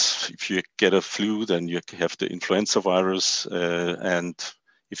viruses. If you get a flu, then you have the influenza virus. And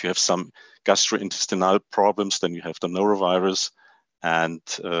if you have some gastrointestinal problems, then you have the norovirus. And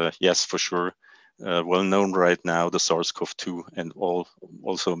yes, for sure, well known right now, the SARS-CoV-2 and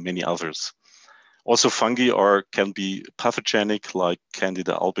also many others. Also, fungi can be pathogenic, like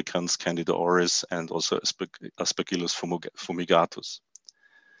Candida albicans, Candida auris, and also Aspergillus fumigatus.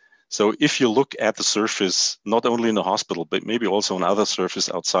 So if you look at the surface, not only in the hospital, but maybe also on other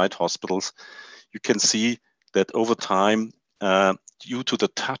surfaces outside hospitals, you can see that over time, due to the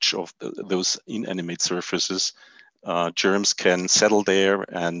touch of those inanimate surfaces, germs can settle there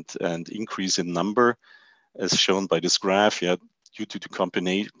and increase in number, as shown by this graph. Yeah, due to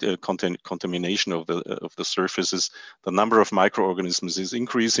the contamination of the surfaces, the number of microorganisms is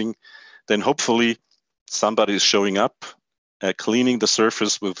increasing. Then hopefully somebody is showing up, cleaning the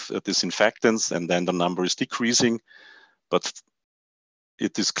surface with disinfectants, and then the number is decreasing. But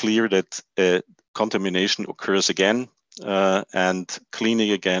it is clear that contamination occurs again, and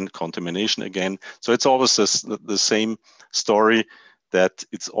cleaning again, contamination again. So it's always the same story, that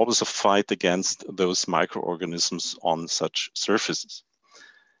it's always a fight against those microorganisms on such surfaces.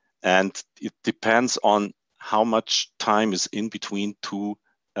 And it depends on how much time is in between two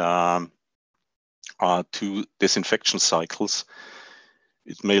disinfection cycles.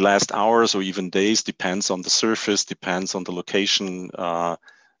 It may last hours or even days, depends on the surface, depends on the location,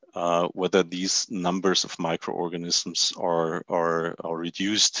 whether these numbers of microorganisms are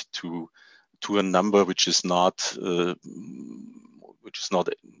reduced to a number which is not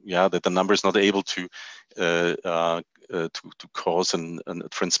that the number is not able to cause a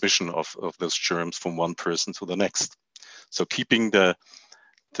transmission of those germs from one person to the next. So keeping the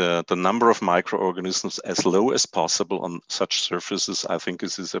number of microorganisms as low as possible on such surfaces, I think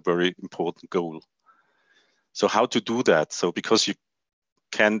this is a very important goal. So how to do that? So because you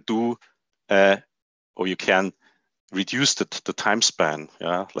can do, or you can reduce the time span,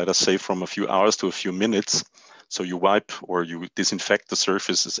 let us say from a few hours to a few minutes. So you wipe or you disinfect the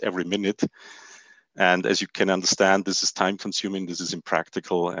surfaces every minute. And as you can understand, this is time consuming, this is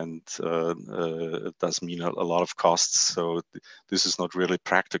impractical, and it does mean a lot of costs. So this is not really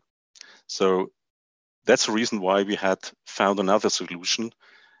practical. So that's the reason why we had found another solution.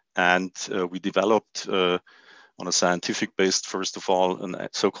 And we developed on a scientific base, first of all, a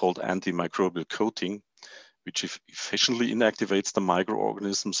so-called antimicrobial coating, which efficiently inactivates the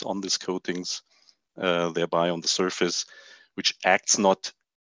microorganisms on these coatings, thereby on the surface, which acts not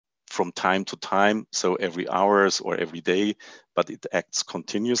from time to time, so every hours or every day, but it acts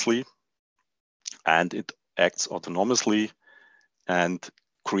continuously, and it acts autonomously, and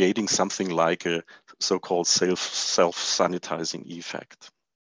creating something like a so-called self-sanitizing effect.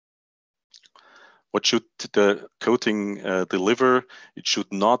 What should the coating deliver? It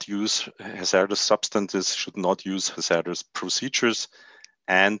should not use hazardous substances, should not use hazardous procedures,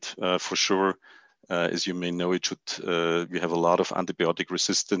 and for sure, as you may know, we have a lot of antibiotic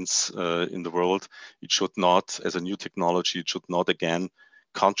resistance in the world. It should not, as a new technology, it should not again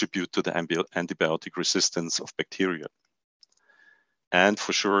contribute to the antibiotic resistance of bacteria. And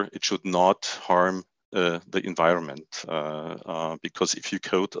for sure, it should not harm the environment, because if you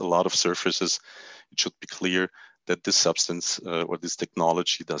coat a lot of surfaces, it should be clear that this substance or this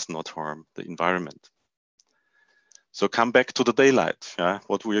technology does not harm the environment. So come back to the daylight.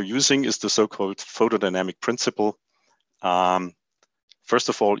 What we are using is the so-called photodynamic principle. First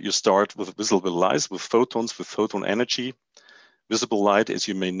of all, you start with visible light, with photons, with photon energy. Visible light, as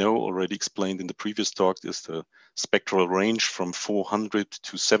you may know, already explained in the previous talk, is the spectral range from 400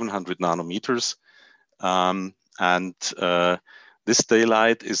 to 700 nanometers. This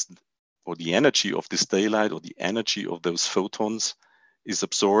daylight is, or the energy of this daylight, or the energy of those photons, is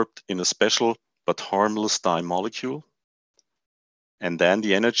absorbed in a special but harmless dye molecule. And then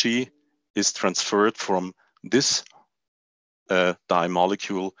the energy is transferred from this dye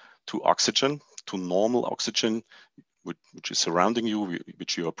molecule to oxygen, to normal oxygen, which is surrounding you,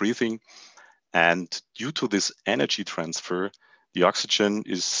 which you are breathing. And due to this energy transfer, the oxygen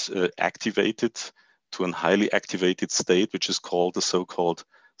is activated to a highly activated state, which is called the so-called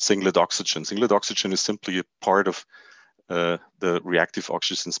singlet oxygen. Singlet oxygen is simply a part of the reactive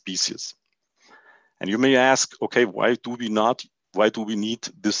oxygen species. And you may ask, okay, why do we need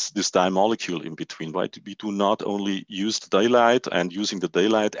this dye molecule in between? Why do we not only use the daylight and using the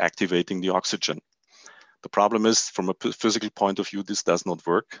daylight activating the oxygen? The problem is, from a physical point of view, this does not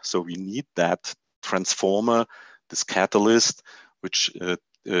work. So we need that transformer, this catalyst, which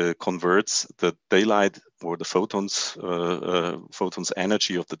converts the daylight or the photons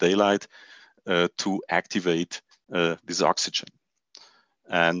energy of the daylight to activate this oxygen.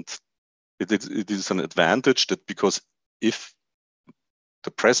 And it is an advantage that, because if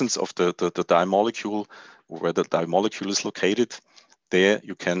the presence of the dye molecule, where the dye molecule is located, there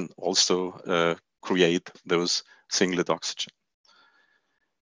you can also create those singlet oxygen.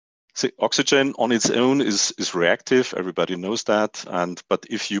 So oxygen on its own is reactive, everybody knows that. But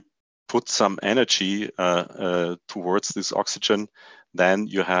if you put some energy towards this oxygen, then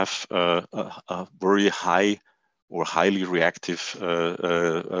you have a very high or highly reactive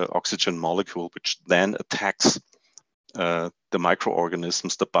oxygen molecule, which then attacks the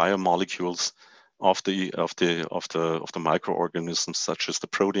microorganisms, the biomolecules of the microorganisms, such as the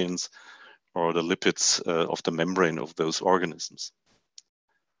proteins or the lipids of the membrane of those organisms.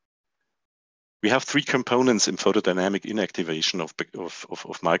 We have three components in photodynamic inactivation of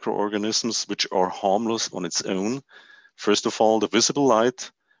microorganisms, which are harmless on its own. First of all, the visible light.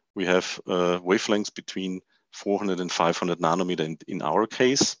 We have wavelengths between 400 and 500 nanometer in our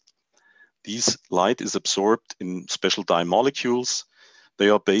case. This light is absorbed in special dye molecules. They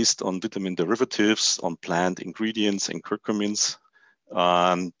are based on vitamin derivatives, on plant ingredients and curcumins.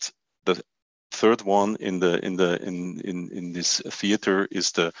 And the third one in this theater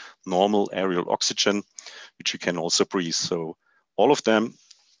is the normal aerial oxygen, which you can also breathe. So all of them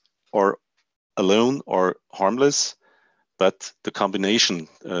are alone or harmless, but the combination,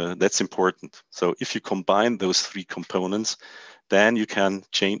 that's important. So if you combine those three components, then you can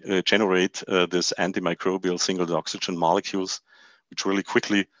generate this antimicrobial single oxygen molecules, which really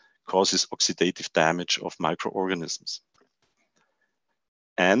quickly causes oxidative damage of microorganisms.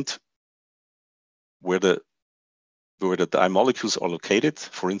 And where the dye molecules are located,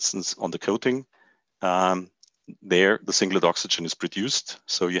 for instance, on the coating, there the singlet oxygen is produced.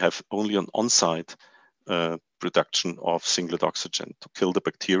 So you have only an on-site production of singlet oxygen to kill the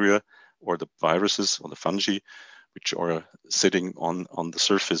bacteria or the viruses or the fungi, which are sitting on the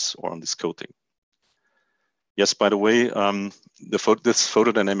surface or on this coating. Yes, by the way, this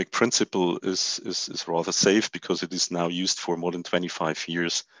photodynamic principle is rather safe, because it is now used for more than 25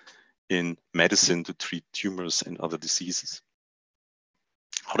 years in medicine to treat tumors and other diseases.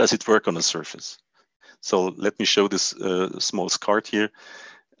 How does it work on the surface? So let me show this small card here.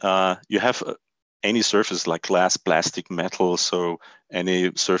 You have any surface like glass, plastic, metal, so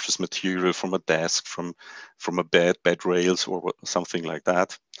any surface material from a desk, from a bed rails or something like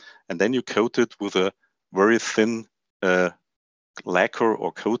that. And then you coat it with a very thin lacquer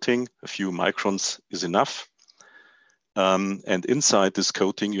or coating. A few microns is enough. And inside this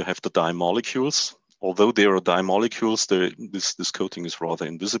coating, you have the dye molecules. Although there are dye molecules, this coating is rather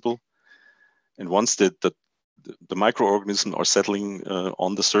invisible. And once the microorganisms are settling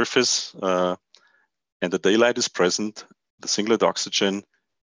on the surface and the daylight is present, the singlet oxygen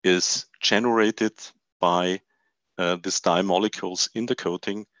is generated by these dye molecules in the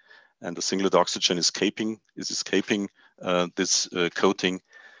coating, and the singlet oxygen is escaping this coating,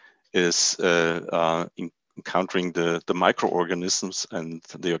 is encountering the microorganisms, and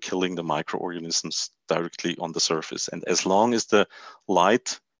they are killing the microorganisms directly on the surface. And as long as the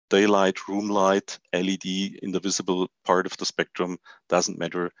light, daylight, room light, LED in the visible part of the spectrum doesn't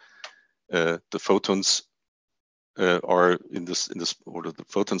matter, the photons are in this order. The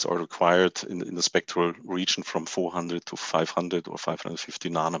photons are required in the spectral region from 400 to 500 or 550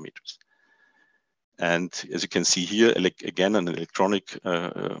 nanometers. And as you can see here, again, an electronic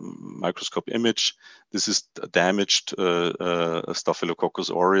microscope image. This is a damaged Staphylococcus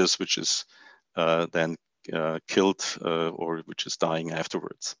aureus, which is then killed or which is dying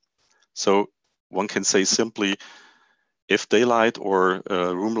afterwards. So one can say simply, if daylight or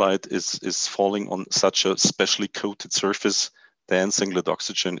room light is falling on such a specially coated surface, then singlet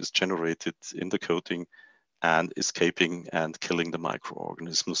oxygen is generated in the coating and escaping and killing the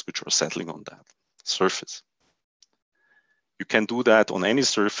microorganisms which are settling on that surface. You can do that on any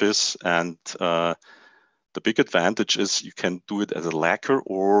surface, and the big advantage is you can do it as a lacquer,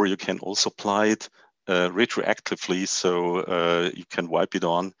 or you can also apply it retroactively. So you can wipe it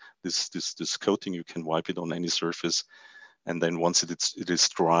on this coating. You can wipe it on any surface, and then once it is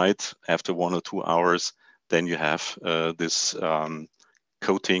dried after 1 or 2 hours, then you have this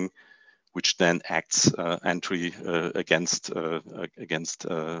coating, which then acts against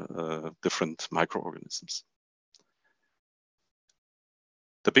different microorganisms.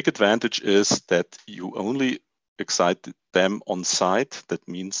 The big advantage is that you only excite them on site. That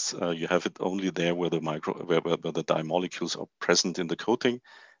means you have it only there where the dye molecules are present in the coating,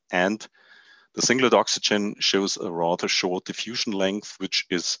 and the singlet oxygen shows a rather short diffusion length, which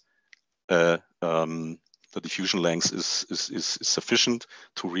is the diffusion length is sufficient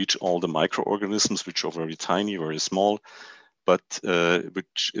to reach all the microorganisms, which are very tiny, very small, but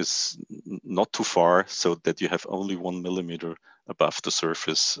which is not too far, so that you have only 1 millimeter above the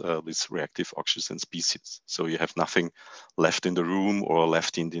surface with reactive oxygen species. So you have nothing left in the room or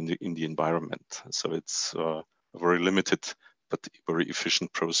left in the environment. So it's a very limited but very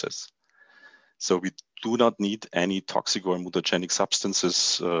efficient process. So we do not need any toxic or mutagenic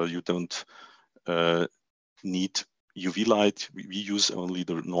substances. You don't need UV light. We use only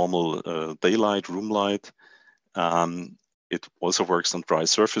the normal daylight, room light. It also works on dry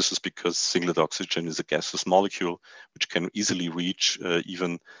surfaces because singlet oxygen is a gaseous molecule which can easily reach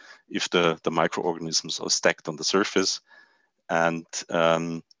even if the microorganisms are stacked on the surface. And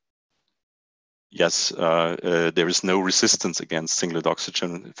yes, there is no resistance against singlet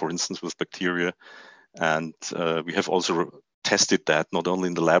oxygen, for instance, with bacteria. And we have also tested that not only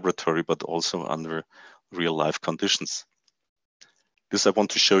in the laboratory, but also under real life conditions. This I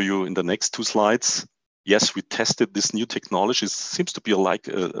want to show you in the next 2 slides. Yes, we tested this new technology. It seems to be like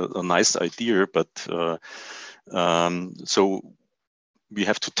a nice idea, but so we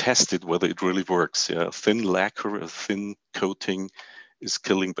have to test it, whether it really works. Yeah, a thin lacquer, a thin coating is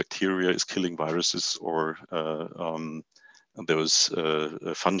killing bacteria, is killing viruses, or those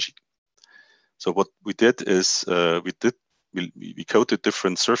fungi. So what we did is we coated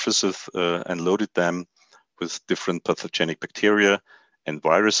different surfaces and loaded them with different pathogenic bacteria and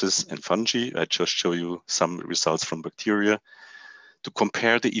viruses and fungi. I just show you some results from bacteria to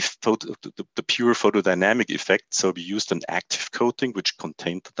compare the pure photodynamic effect. So we used an active coating which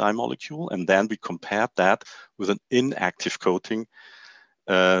contained the dye molecule, and then we compared that with an inactive coating,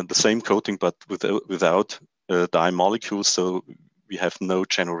 the same coating but without dye molecules. So we have no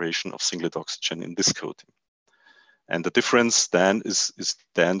generation of singlet oxygen in this coating. And the difference then is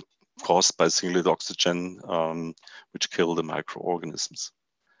then caused by singlet oxygen, which kill the microorganisms.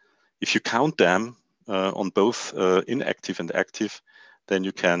 If you count them on both inactive and active, then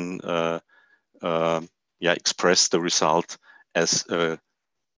you can express the result as a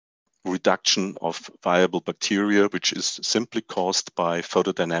reduction of viable bacteria, which is simply caused by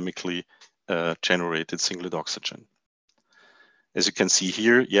photodynamically generated singlet oxygen. As you can see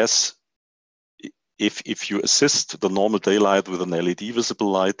here, yes, if you assist the normal daylight with an LED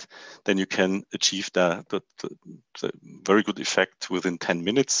visible light, then you can achieve the very good effect within 10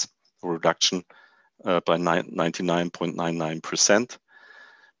 minutes, a reduction by 99.99%.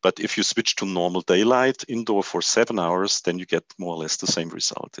 But if you switch to normal daylight indoor for 7 hours, then you get more or less the same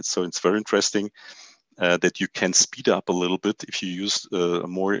result. So it's very interesting that you can speed up a little bit. If you use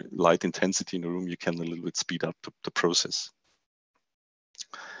more light intensity in a room, you can a little bit speed up the process.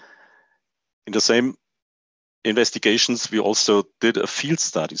 In the same investigations, we also did a field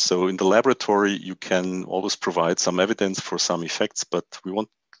study. So in the laboratory, you can always provide some evidence for some effects, but we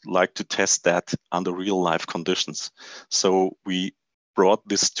like to test that under real life conditions. So we brought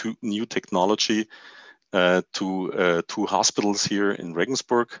this new technology to 2 hospitals here in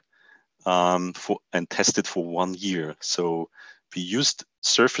Regensburg. and tested for 1 year. So we used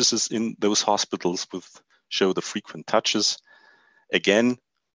surfaces in those hospitals with show the frequent touches. Again,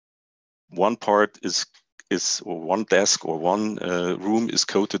 one part is or one desk or one room is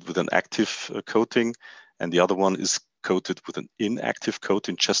coated with an active coating, and the other one is coated with an inactive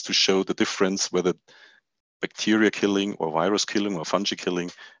coating, just to show the difference whether bacteria killing or virus killing or fungi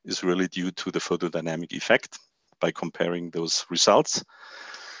killing is really due to the photodynamic effect by comparing those results.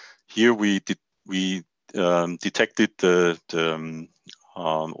 Here we detected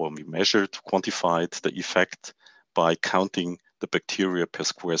or we measured, quantified the effect by counting the bacteria per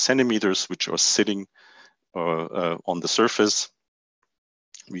square centimeters, which are sitting on the surface.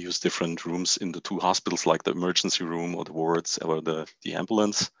 We use different rooms in the 2 hospitals, like the emergency room or the wards or the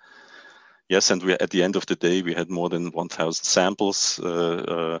ambulance. Yes, and at the end of the day, we had more than 1,000 samples.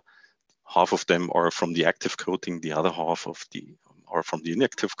 Half of them are from the active coating, the other half are from the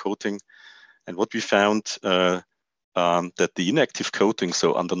inactive coating. And what we found that the inactive coating,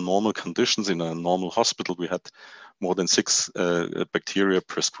 so under normal conditions in a normal hospital, we had more than 6 bacteria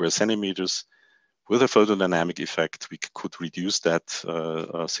per square centimeters. With a photodynamic effect, we could reduce that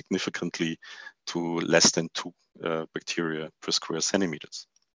significantly to less than 2 bacteria per square centimeters.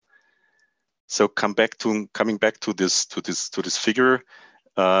 So coming back to this figure,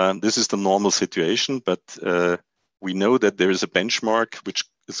 this is the normal situation, but we know that there is a benchmark which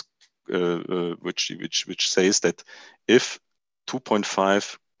says that if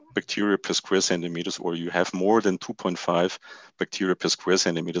 2.5 bacteria per square centimeters, or you have more than 2.5 bacteria per square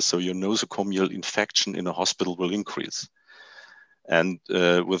centimeters, so your nosocomial infection in a hospital will increase. And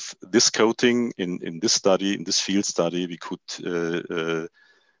with this coating in this study, in this field study, we could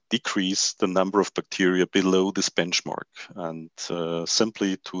decrease the number of bacteria below this benchmark, and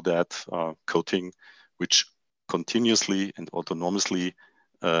simply to that coating, which continuously and autonomously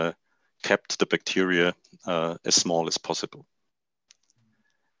kept the bacteria as small as possible.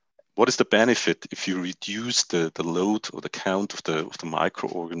 What is the benefit if you reduce the load or the count of the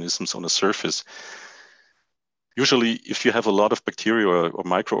microorganisms on a surface? Usually, if you have a lot of bacteria or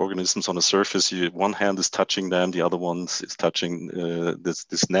microorganisms on a surface, one hand is touching them, the other one is touching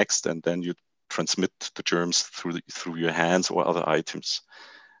this next, and then you transmit the germs through your hands or other items.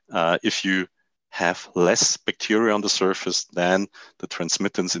 If you have less bacteria on the surface, then the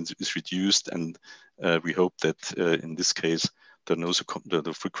transmittance is reduced, and we hope that in this case,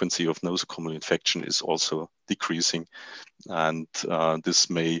 the frequency of nosocomial infection is also decreasing, and this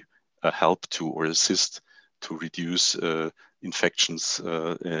may help to or assist to reduce infections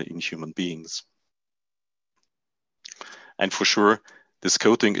in human beings. And for sure, this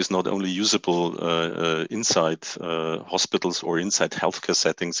coating is not only usable inside hospitals or inside healthcare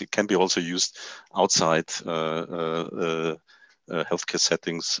settings, it can be also used outside healthcare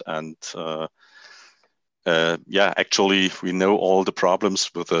settings. And yeah, actually, we know all the problems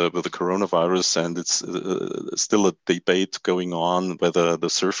with the coronavirus, and it's still a debate going on whether the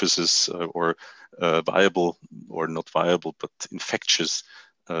surfaces or viable or not viable, but infectious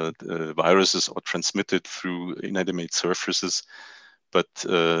viruses are transmitted through inanimate surfaces. But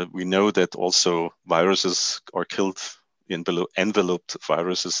we know that also viruses are killed, enveloped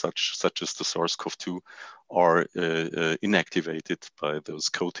viruses such as the SARS-CoV-2 are inactivated by those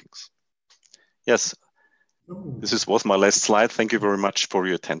coatings. Yes, this was my last slide. Thank you very much for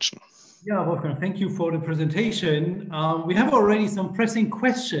your attention. Yeah, Wolfgang, thank you for the presentation. We have already some pressing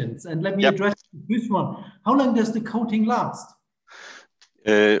questions, and let me address this one. How long does the coating last?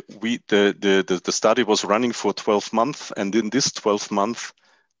 The study was running for 12 months, and in this 12 months,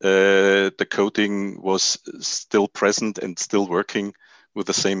 the coating was still present and still working with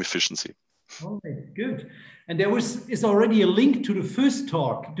the same efficiency. Okay, good. And there is already a link to the first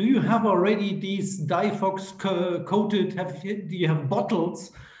talk. Do you have already these Difox coated? Do you have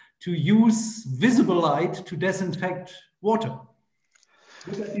bottles to use visible light to disinfect water?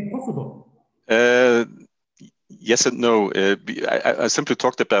 Would that be possible? Yes and no. I simply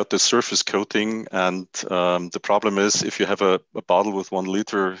talked about the surface coating, and the problem is if you have a bottle with 1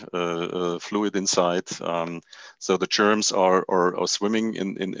 liter fluid inside, so the germs are swimming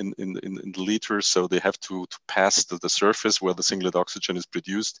in the liter, so they have to pass the surface where the singlet oxygen is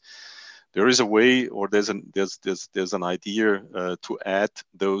produced. There is a way, or there's an idea to add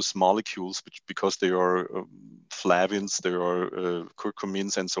those molecules, because they are flavins, there are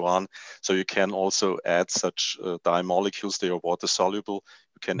curcumins and so on. So you can also add such dye molecules. They are water soluble.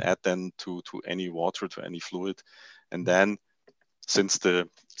 You can add them to any water, to any fluid, and then since the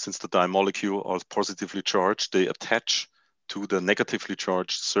dye molecule are positively charged, they attach to the negatively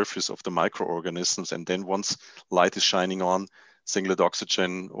charged surface of the microorganisms, and then once light is shining on, singlet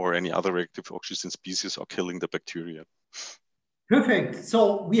oxygen or any other reactive oxygen species or killing the bacteria. Perfect.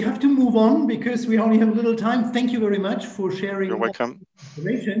 So we have to move on because we only have a little time. Thank you very much for sharing. You're welcome.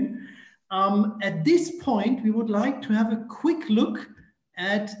 Information. At this point, we would like to have a quick look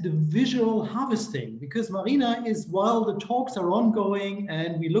at the visual harvesting, because Marina is, while the talks are ongoing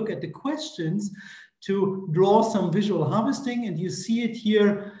and we look at the questions, to draw some visual harvesting. And you see it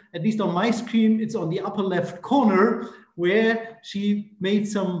here, at least on my screen, it's on the upper left corner, where she made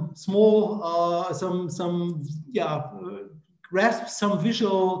some small, grasp some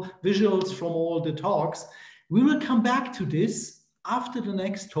visuals from all the talks. We will come back to this after the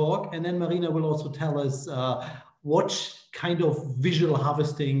next talk, and then Marina will also tell us what kind of visual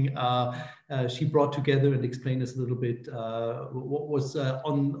harvesting she brought together, and explain us a little bit what was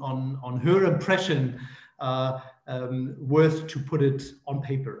on her impression worth to put it on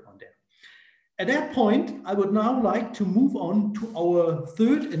paper on there. At that point, I would now like to move on to our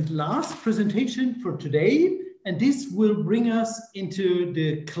third and last presentation for today. And this will bring us into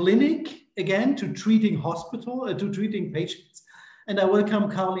the clinic again, to treating patients. And I welcome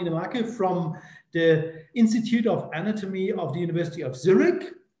Caroline Maake from the Institute of Anatomy of the University of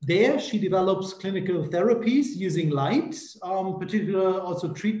Zurich. There, she develops clinical therapies using light, particularly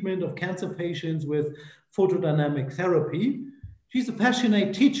also treatment of cancer patients with photodynamic therapy. She's a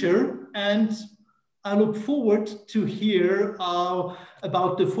passionate teacher, and I look forward to hear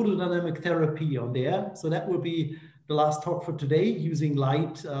about the photodynamic therapy on there. So that will be the last talk for today, using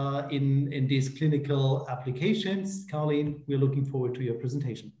light in these clinical applications. Caroline, we're looking forward to your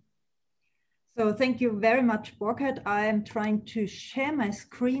presentation. So thank you very much, Burkhard. I am trying to share my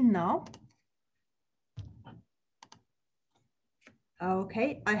screen now.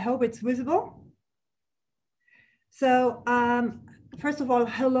 Okay, I hope it's visible. So first of all,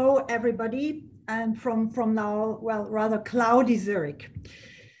 hello, everybody. And from now, well, rather cloudy Zurich.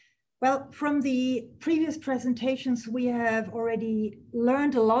 Well, from the previous presentations, we have already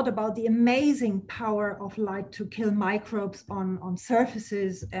learned a lot about the amazing power of light to kill microbes on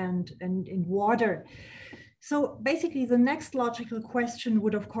surfaces and in water. So basically, the next logical question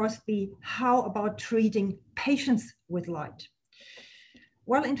would, of course, be how about treating patients with light?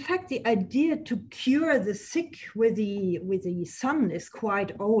 Well, in fact, the idea to cure the sick with the sun is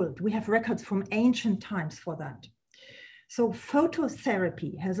quite old. We have records from ancient times for that. So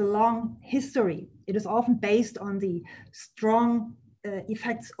phototherapy has a long history. It is often based on the strong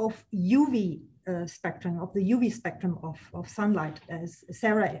effects of UV spectrum, of the UV spectrum of sunlight, as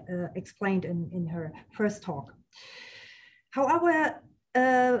Sara explained in her first talk. However,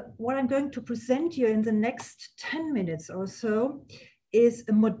 what I'm going to present you in the next 10 minutes or so is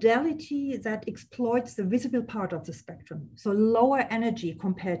a modality that exploits the visible part of the spectrum, so lower energy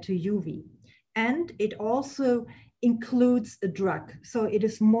compared to UV. And it also includes a drug, so it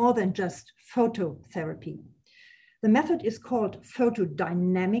is more than just phototherapy. The method is called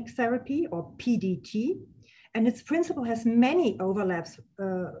photodynamic therapy, or PDT, and its principle has many overlaps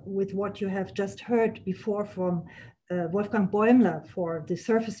with what you have just heard before from Wolfgang Bäumler for the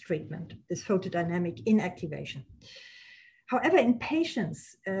surface treatment, this photodynamic inactivation. However, in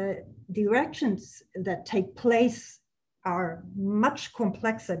patients, the reactions that take place are much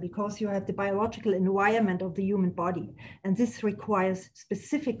complexer because you have the biological environment of the human body, and this requires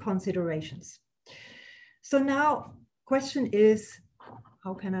specific considerations. So now, question is,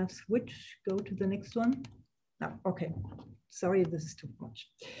 how can I switch? Go to the next one? No, okay. Sorry, this is too much.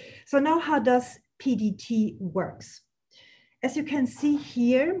 So now, how does PDT works? As you can see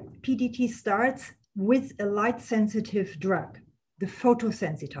here, PDT starts with a light-sensitive drug, the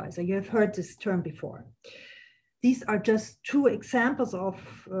photosensitizer. You have heard this term before. These are just two examples of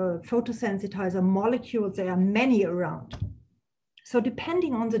photosensitizer molecules. There are many around. So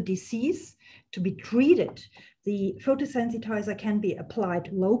depending on the disease to be treated, the photosensitizer can be applied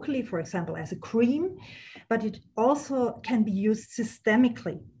locally, for example, as a cream, but it also can be used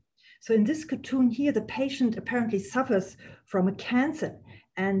systemically. So in this cartoon here, the patient apparently suffers from a cancer,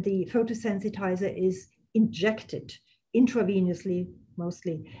 and the photosensitizer is injected intravenously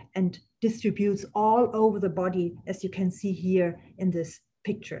mostly and distributes all over the body, as you can see here in this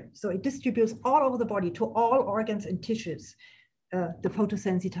picture. So it distributes all over the body to all organs and tissues. The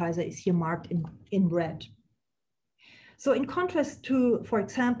photosensitizer is here marked in red. So in contrast to, for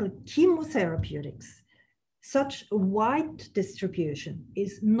example, chemotherapeutics, such a wide distribution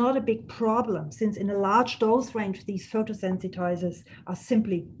is not a big problem, since in a large dose range, these photosensitizers are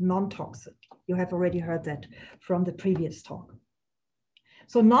simply non-toxic. You have already heard that from the previous talk.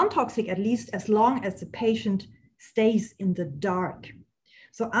 So non-toxic, at least as long as the patient stays in the dark.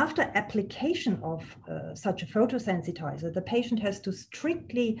 So after application of such a photosensitizer, the patient has to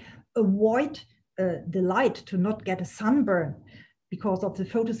strictly avoid the light to not get a sunburn because of the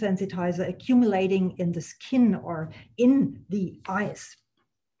photosensitizer accumulating in the skin or in the eyes.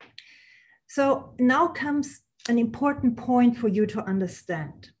 So now comes an important point for you to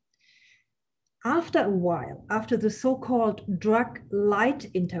understand. After a while, after the so-called drug light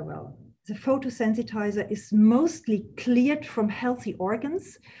interval, the photosensitizer is mostly cleared from healthy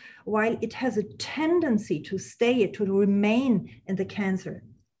organs, while it has a tendency to stay, to remain in the cancer.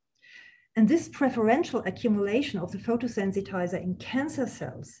 And this preferential accumulation of the photosensitizer in cancer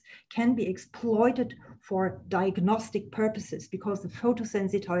cells can be exploited for diagnostic purposes because the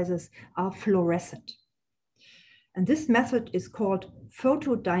photosensitizers are fluorescent. And this method is called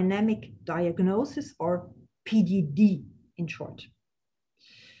photodynamic diagnosis, or PDD in short.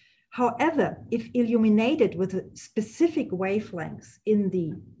 However, if illuminated with a specific wavelengths in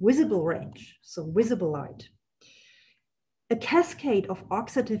the visible range, so visible light, a cascade of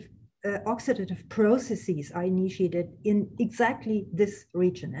oxidative processes are initiated in exactly this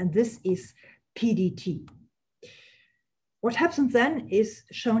region, and this is PDT. What happens then is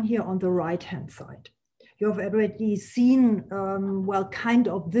shown here on the right-hand side. You have already seen, well, kind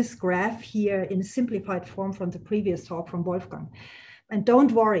of this graph here in simplified form from the previous talk from Wolfgang. And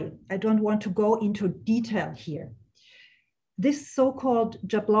don't worry, I don't want to go into detail here. This so-called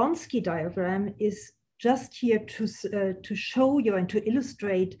Jablonski diagram is just here to show you and to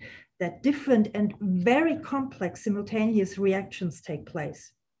illustrate that different and very complex simultaneous reactions take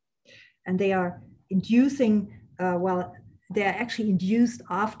place. And they are inducing, well, they are actually induced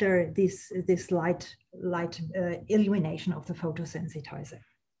after this light illumination of the photosensitizer.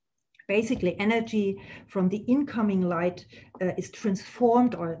 Basically, energy from the incoming light is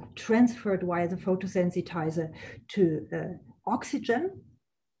transformed or transferred via the photosensitizer to oxygen.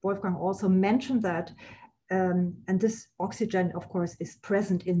 Wolfgang also mentioned that. And this oxygen, of course, is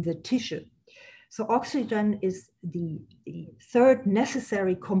present in the tissue. So oxygen is the third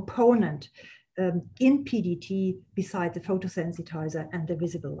necessary component in PDT beside the photosensitizer and the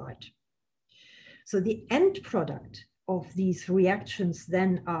visible light. So the end product of these reactions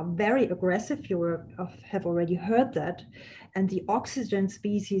then are very aggressive. You have already heard that. And the oxygen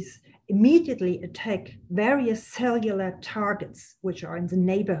species immediately attack various cellular targets, which are in the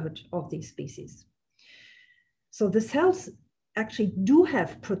neighborhood of these species. So the cells actually do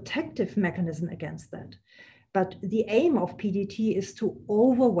have protective mechanism against that. But the aim of PDT is to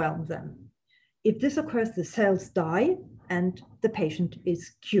overwhelm them. If this occurs, the cells die and the patient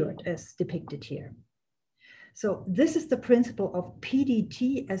is cured, as depicted here. So this is the principle of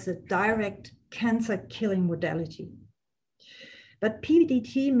PDT as a direct cancer-killing modality. But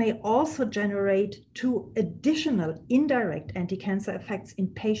PDT may also generate two additional indirect anti-cancer effects in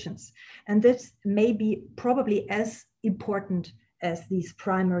patients. And this may be probably as important as these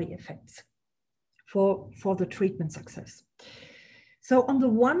primary effects for the treatment success. So on the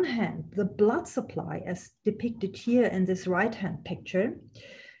one hand, the blood supply, as depicted here in this right-hand picture,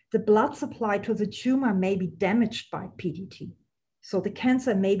 the blood supply to the tumor may be damaged by PDT. So the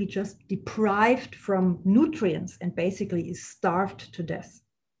cancer may be just deprived from nutrients and basically is starved to death.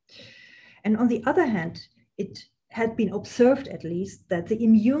 And on the other hand, it had been observed at least that the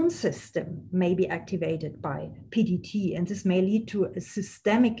immune system may be activated by PDT, and this may lead to a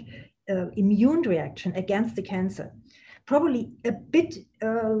systemic immune reaction against the cancer. Probably a bit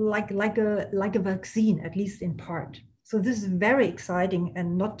like a vaccine, at least in part. So this is very exciting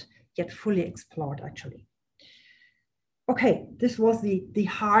and not yet fully explored, actually. Okay, this was the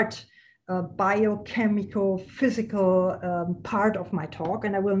hard biochemical, physical part of my talk,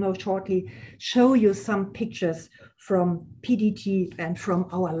 and I will now shortly show you some pictures from PDT and from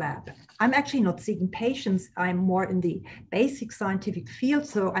our lab. I'm actually not seeing patients, I'm more in the basic scientific field,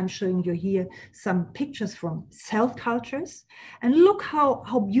 so I'm showing you here some pictures from cell cultures, and look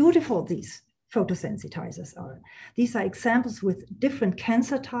how beautiful these photosensitizers are. These are examples with different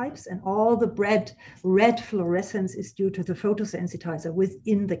cancer types, and all the red fluorescence is due to the photosensitizer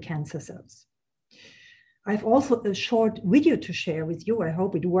within the cancer cells. I have also a short video to share with you. I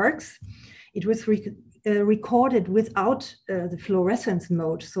hope it works. It was recorded without the fluorescence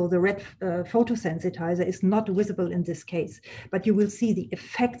mode, so the red photosensitizer is not visible in this case, but you will see the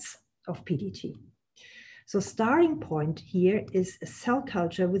effects of PDT. So starting point here is a cell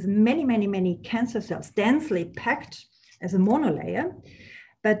culture with many cancer cells densely packed as a monolayer,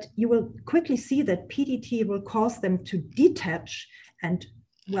 but you will quickly see that PDT will cause them to detach and,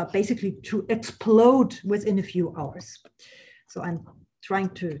 well, basically to explode within a few hours. So I'm trying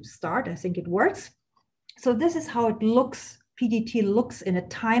to start, I think it works. So this is how it looks, PDT looks in a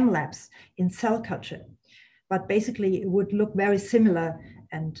time lapse in cell culture, but basically it would look very similar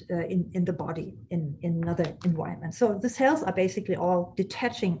and in the body in another environment. So the cells are basically all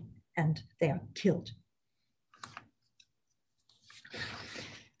detaching and they are killed.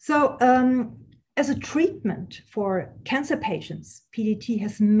 So as a treatment for cancer patients, PDT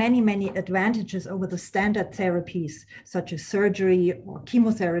has many, many advantages over the standard therapies, such as surgery or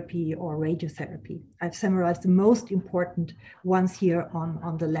chemotherapy or radiotherapy. I've summarized the most important ones here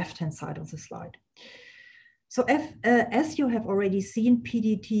on the left-hand side of the slide. So as you have already seen,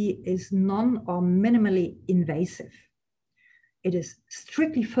 PDT is non or minimally invasive. It is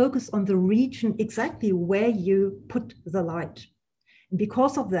strictly focused on the region exactly where you put the light. And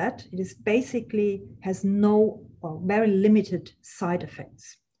because of that, it is basically has no or very limited side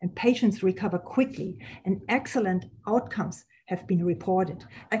effects. And patients recover quickly and excellent outcomes have been reported.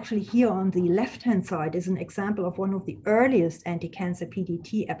 Actually, here on the left-hand side is an example of one of the earliest anti-cancer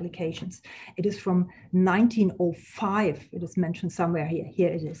PDT applications. It is from 1905. It is mentioned somewhere here. Here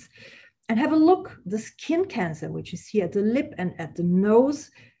it is. And have a look. The skin cancer, which is here at the lip and at the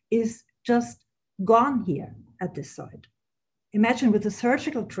nose, is just gone here at this side. Imagine with the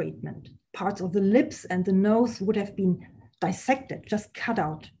surgical treatment, parts of the lips and the nose would have been dissected, just cut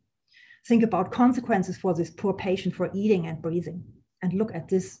out. Think about consequences for this poor patient for eating and breathing, and look at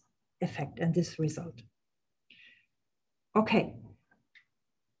this effect and this result. Okay.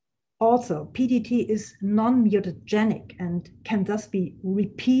 Also, PDT is non-mutagenic and can thus be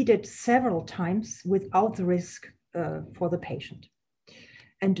repeated several times without the risk for the patient.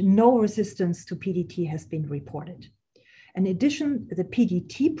 And no resistance to PDT has been reported. In addition, the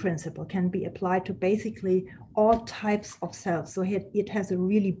PDT principle can be applied to basically all types of cells. So it has a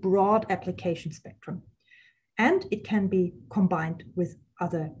really broad application spectrum. And it can be combined with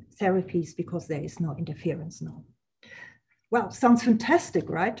other therapies because there is no interference now. Well, sounds fantastic,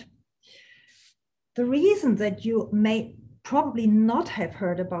 right? The reason that you may probably not have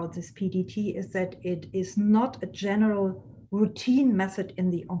heard about this PDT is that it is not a general routine method in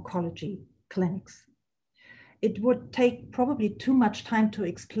the oncology clinics. It would take probably too much time to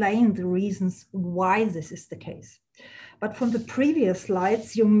explain the reasons why this is the case. But from the previous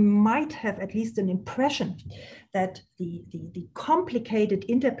slides, you might have at least an impression that the complicated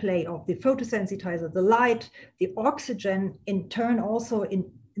interplay of the photosensitizer, the light, the oxygen, in turn also in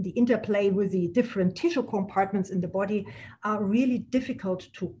the interplay with the different tissue compartments in the body are really difficult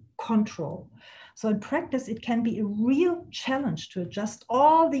to control. So in practice, it can be a real challenge to adjust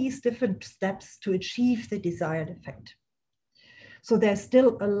all these different steps to achieve the desired effect. So there's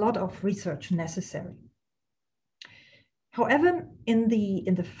still a lot of research necessary. However, in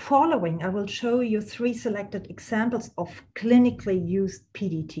the following, I will show you 3 selected examples of clinically used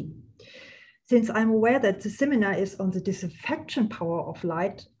PDT. Since I'm aware that the seminar is on the disinfection power of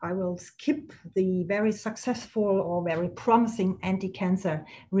light, I will skip the very successful or very promising anti-cancer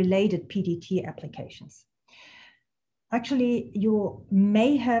related PDT applications. Actually, you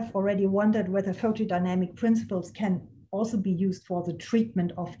may have already wondered whether photodynamic principles can also be used for the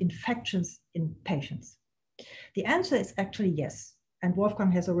treatment of infections in patients. The answer is actually yes, and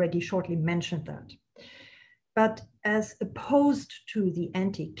Wolfgang has already shortly mentioned that. But as opposed to the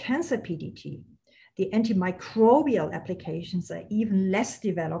anti-cancer PDT, the antimicrobial applications are even less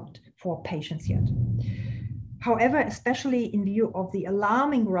developed for patients yet. However, especially in view of the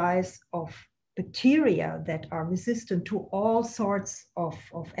alarming rise of bacteria that are resistant to all sorts of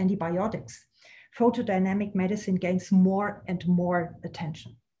antibiotics, photodynamic medicine gains more and more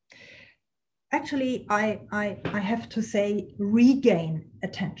attention. Actually, I have to say regain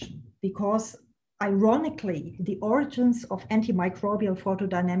attention, because ironically, the origins of antimicrobial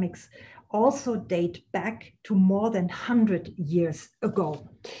photodynamics also date back to more than 100 years ago.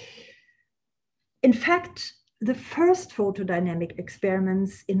 In fact, the first photodynamic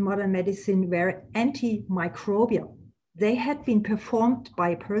experiments in modern medicine were antimicrobial. They had been performed by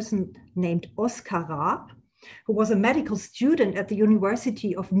a person named Oskar Raab, who was a medical student at the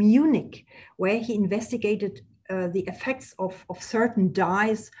University of Munich, where he investigated the effects of certain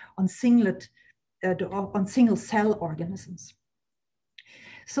dyes on single cell organisms.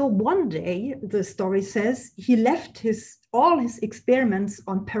 So one day, the story says, he left all his experiments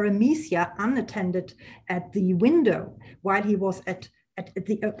on paramecia unattended at the window while he was at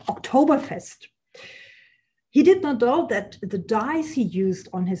the Oktoberfest. He did not know that the dyes he used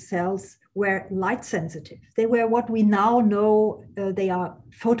on his cells were light sensitive. They were what we now know, they are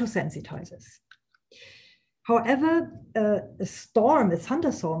photosensitizers. However, a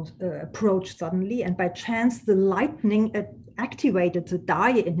thunderstorm approached suddenly, and by chance the lightning activated the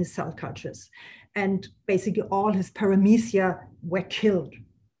dye in his cell cultures, and basically all his paramecia were killed.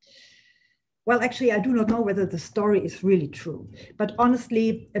 Well, actually, I do not know whether the story is really true, but honestly,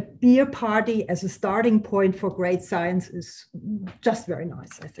 a beer party as a starting point for great science is just very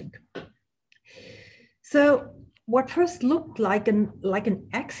nice, I think. So what first looked like an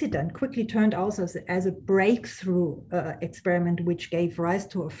accident quickly turned out as a breakthrough experiment, which gave rise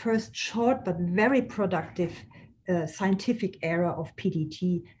to a first short but very productive scientific era of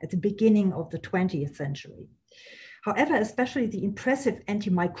PDT at the beginning of the 20th century. However, especially the impressive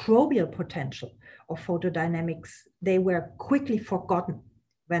antimicrobial potential of photodynamics, they were quickly forgotten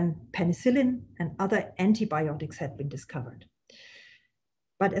when penicillin and other antibiotics had been discovered.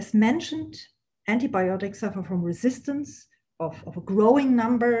 But as mentioned, antibiotics suffer from resistance of a growing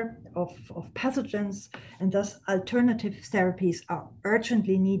number of pathogens, and thus alternative therapies are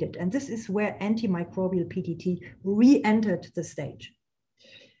urgently needed. And this is where antimicrobial PDT re-entered the stage.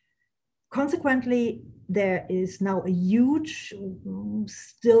 Consequently, there is now a huge,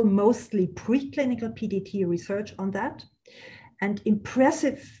 still mostly preclinical PDT research on that, and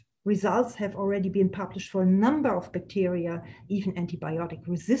impressive results have already been published for a number of bacteria, even antibiotic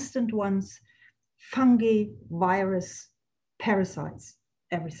resistant ones, fungi, virus, parasites,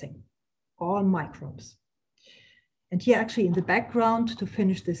 everything, all microbes. And here actually in the background, to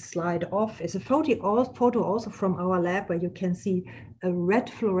finish this slide off, is a photo also from our lab where you can see a red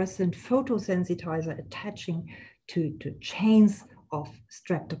fluorescent photosensitizer attaching to chains of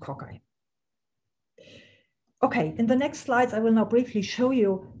streptococci. Okay, in the next slides, I will now briefly show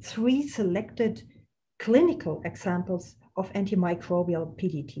you 3 selected clinical examples of antimicrobial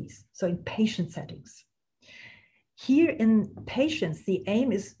PDTs, so in patient settings. Here in patients, the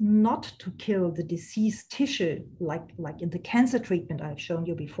aim is not to kill the diseased tissue like in the cancer treatment I've shown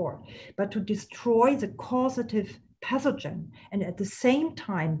you before, but to destroy the causative pathogen and at the same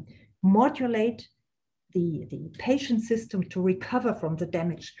time modulate the patient system to recover from the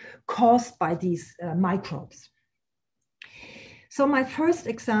damage caused by these microbes. So my first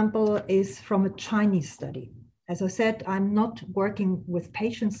example is from a Chinese study. As I said, I'm not working with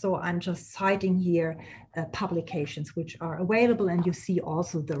patients, so I'm just citing here publications which are available, and you see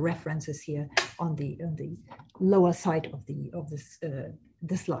also the references here on the lower side of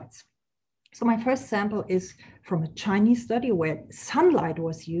the slides. So my first sample is from a Chinese study where sunlight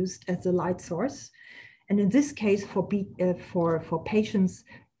was used as the light source, and in this case for patients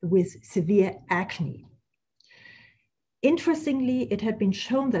with severe acne. Interestingly, it had been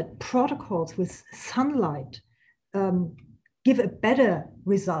shown that protocols with sunlight give a better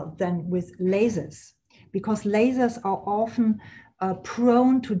result than with lasers, because lasers are often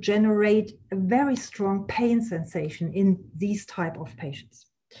prone to generate a very strong pain sensation in these type of patients.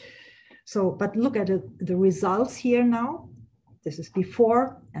 So, but look at the results here now. This is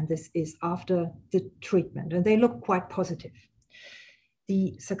before and this is after the treatment, and they look quite positive.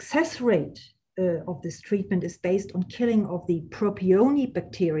 The success rate of this treatment is based on killing of the propionic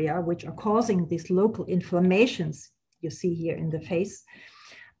bacteria, which are causing these local inflammations you see here in the face,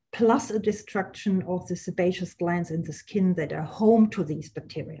 plus a destruction of the sebaceous glands in the skin that are home to these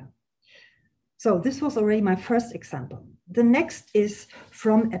bacteria. So this was already my first example. The next is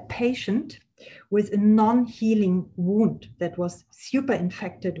from a patient with a non-healing wound that was super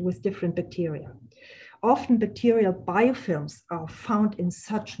infected with different bacteria. Often bacterial biofilms are found in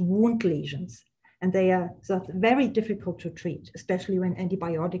such wound lesions, and they are very difficult to treat, especially when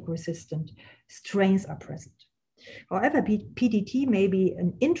antibiotic resistant strains are present. However, PDT may be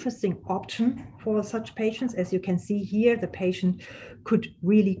an interesting option for such patients. As you can see here, the patient could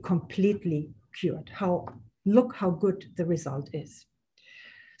really completely cured. Look how good the result is.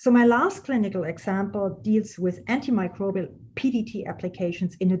 So my last clinical example deals with antimicrobial PDT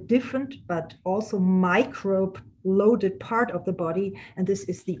applications in a different but also microbe loaded part of the body, and this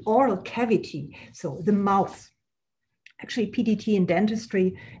is the oral cavity, so the mouth. Actually, PDT in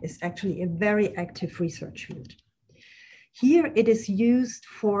dentistry is actually a very active research field. Here it is used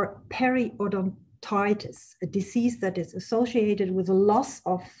for periodontitis, a disease that is associated with a loss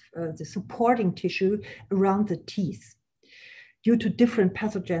of the supporting tissue around the teeth due to different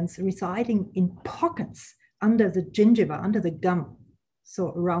pathogens residing in pockets under the gingiva, under the gum,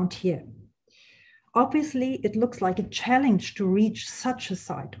 so around here. Obviously, it looks like a challenge to reach such a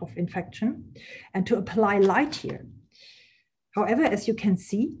site of infection and to apply light here. However, as you can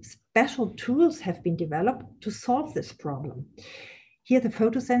see, special tools have been developed to solve this problem. Here, the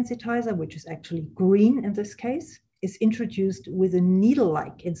photosensitizer, which is actually green in this case, is introduced with a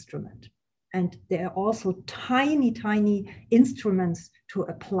needle-like instrument. And there are also tiny, tiny instruments to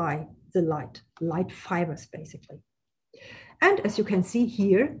apply the light fibers, basically. And as you can see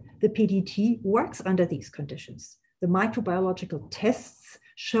here, the PDT works under these conditions. The microbiological tests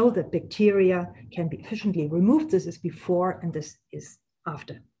show that bacteria can be efficiently removed. This is before and this is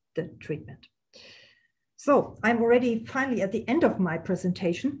after the treatment. So I'm already finally at the end of my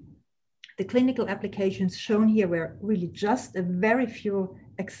presentation. The clinical applications shown here were really just a very few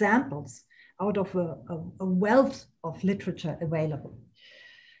examples out of a wealth of literature available.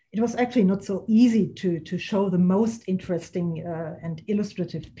 It was actually not so easy to show the most interesting and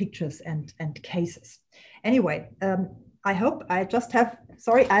illustrative pictures and cases. Anyway, I hope I just have,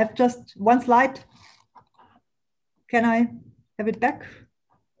 sorry, I have just one slide. Can I have it back?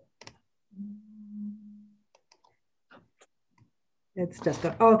 It's just,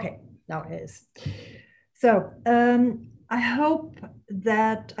 okay, now it is. So I hope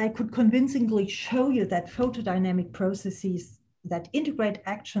that I could convincingly show you that photodynamic processes that integrate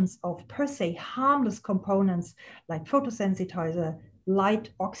actions of per se harmless components like photosensitizer,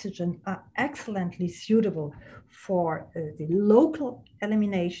 light, oxygen are excellently suitable for the local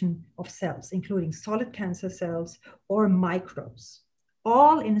elimination of cells, including solid cancer cells or microbes,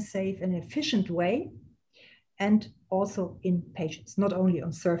 all in a safe and efficient way, and also in patients, not only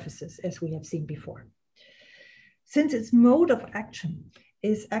on surfaces, as we have seen before. Since its mode of action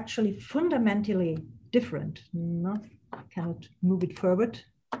is actually fundamentally different, no, I cannot move it forward.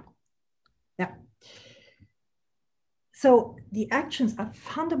 Yeah. So the actions are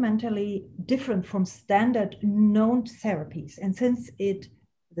fundamentally different from standard known therapies. And since the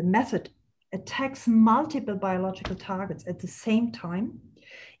method attacks multiple biological targets at the same time,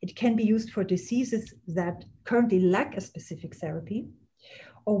 it can be used for diseases that currently lack a specific therapy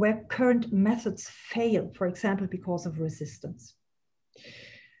or where current methods fail, for example, because of resistance.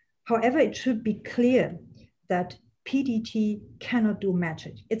 However, it should be clear that PDT cannot do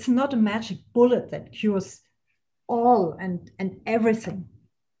magic. It's not a magic bullet that cures all and everything.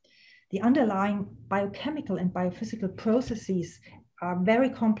 The underlying biochemical and biophysical processes are very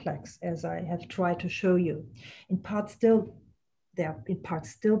complex, as I have tried to show you. They are in part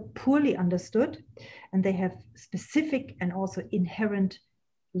still poorly understood, and they have specific and also inherent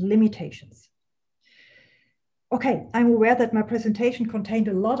limitations. Okay, I'm aware that my presentation contained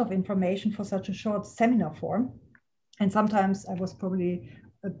a lot of information for such a short seminar form. And sometimes I was probably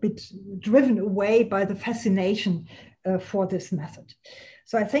a bit driven away by the fascination for this method.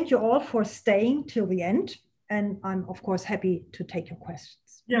 So I thank you all for staying till the end. And I'm of course happy to take your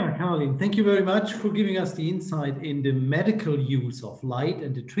questions. Yeah, Caroline, thank you very much for giving us the insight in the medical use of light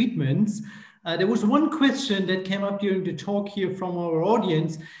and the treatments. There was one question that came up during the talk here from our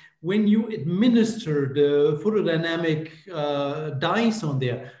audience. When you administer the photodynamic dyes on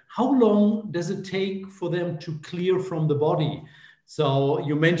there, how long does it take for them to clear from the body? So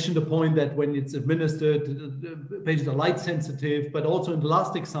you mentioned the point that when it's administered, the patients are light sensitive, but also in the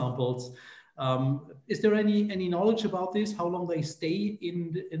last examples, is there any knowledge about this, how long they stay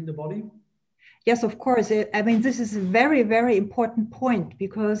in the body? Yes, of course. I mean, this is a very, very important point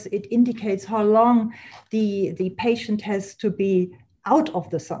because it indicates how long the patient has to be out of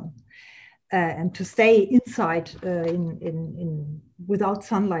the sun and to stay inside without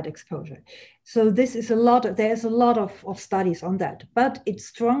sunlight exposure. So this is there's a lot of studies on that, but it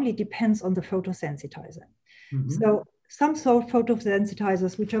strongly depends on the photosensitizer. Mm-hmm. So some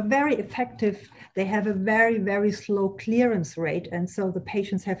photosensitizers, which are very effective, they have a very, very slow clearance rate. And so the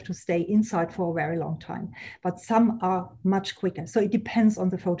patients have to stay inside for a very long time, but some are much quicker. So it depends on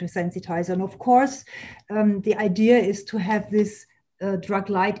the photosensitizer. And of course, the idea is to have this drug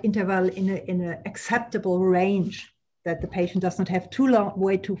light interval in an acceptable range, that the patient does not have too long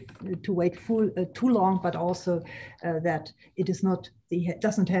too long, but also that it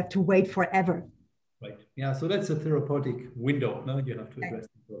doesn't have to wait forever. Right. Yeah. So that's a therapeutic window. No, you have to address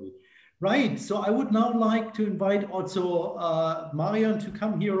the body. Right. So I would now like to invite also Marion to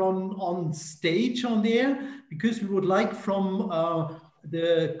come here on stage on there, because we would like from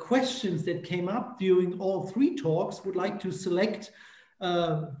the questions that came up during all three talks, would like to select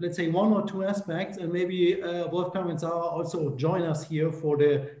let's say one or two aspects, and maybe Wolfgang and Sara also join us here for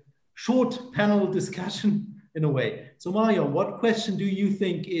the short panel discussion in a way. So Marion, what question do you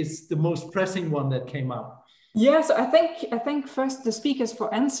think is the most pressing one that came up? Yes, I think first the speakers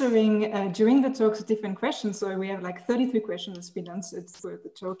for answering during the talks different questions. So we have like 33 questions that's been answered for the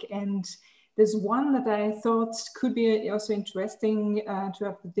talk, and there's one that I thought could be also interesting to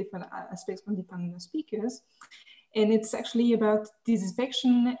have the different aspects from different speakers. And it's actually about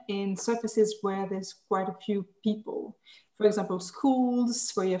disinfection in surfaces where there's quite a few people. For example,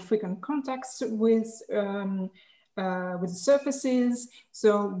 schools where you have frequent contacts with with the surfaces.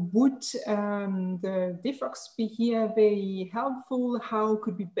 So would the diffracts be here very helpful? How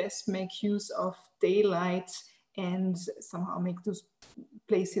could we best make use of daylight and somehow make those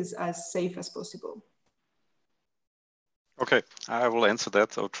places as safe as possible? Okay, I will answer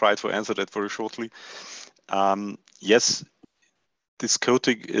that. I'll try to answer that very shortly. Yes, this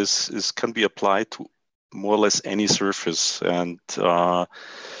coating can be applied to more or less any surface, and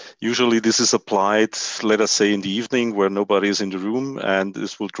usually this is applied, let us say, in the evening where nobody is in the room, and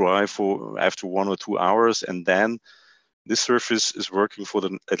this will dry for after 1 or 2 hours, and then this surface is working for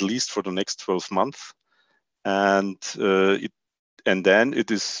at least for the next 12 months, and then it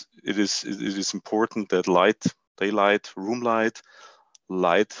is important that daylight, room light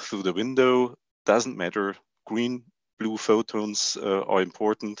through the window, doesn't matter. Green, blue photons are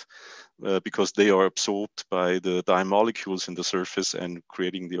important because they are absorbed by the dye molecules in the surface and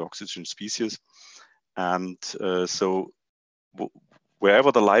creating the oxygen species. And so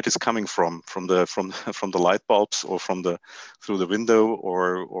wherever the light is coming from the light bulbs or through the window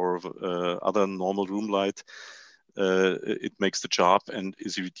or other normal room light, it makes the job and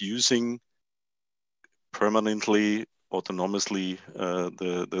is reducing permanently, autonomously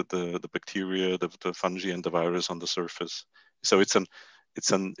the bacteria, the fungi, and the virus on the surface. So it's an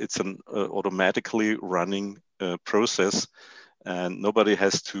automatically running process, and nobody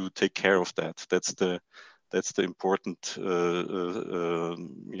has to take care of that. That's the important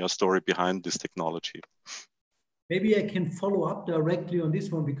story behind this technology. Maybe I can follow up directly on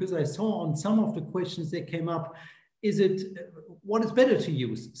this one, because I saw on some of the questions that came up, what is better to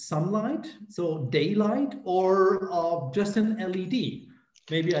use, sunlight, so daylight, or just an LED?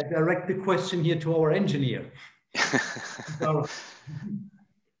 Maybe I direct the question here to our engineer. So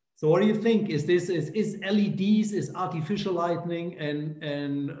what do you think? Is LEDs, is artificial lighting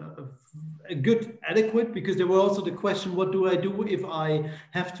and adequate? Because there were also the question, what do I do if I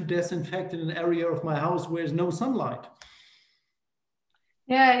have to disinfect in an area of my house where there's no sunlight?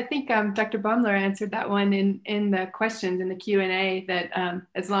 Yeah, I think Dr. Bäumler answered that one in the questions in the Q&A, that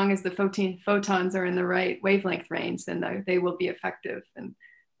as long as the photons are in the right wavelength range, then they will be effective. And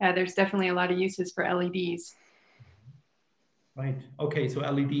there's definitely a lot of uses for LEDs. Right. Okay. So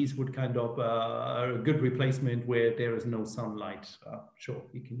LEDs would kind of a good replacement where there is no sunlight. Sure,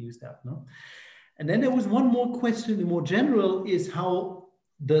 we can use that. No. And then there was one more question, the more general, is how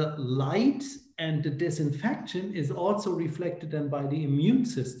the light and the disinfection is also reflected then by the immune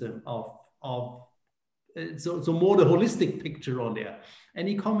system so more the holistic picture on there.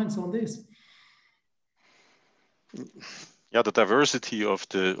 Any comments on this? Yeah, the diversity of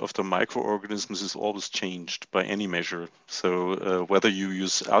the microorganisms is always changed by any measure. So whether you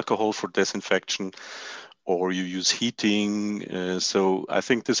use alcohol for disinfection or you use heating, so I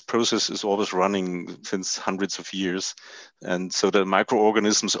think this process is always running since hundreds of years, and so the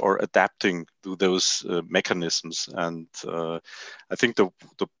microorganisms are adapting to those mechanisms. And I think the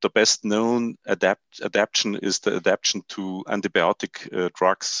best known adaptation is the adaptation to antibiotic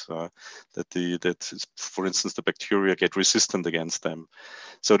drugs, that for instance the bacteria get resistant against them.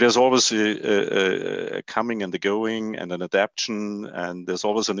 So there's always a coming and a going and an adaptation, and there's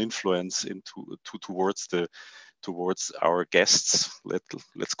always an influence towards our guests.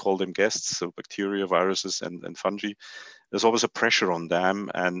 Let's call them guests. So bacteria, viruses, and fungi. There's always a pressure on them,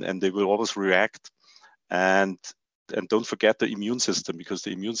 and they will always react. And don't forget the immune system, because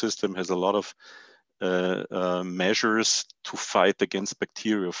the immune system has a lot of measures to fight against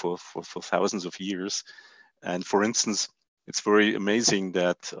bacteria for thousands of years. And for instance, it's very amazing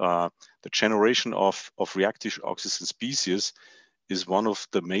that the generation of reactive oxygen species is one of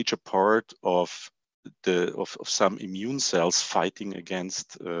the major part of some immune cells fighting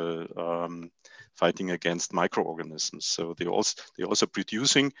against microorganisms. So they're also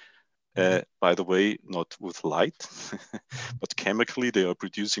producing, by the way, not with light, but chemically, they are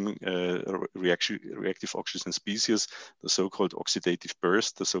producing reactive oxygen species, the so-called oxidative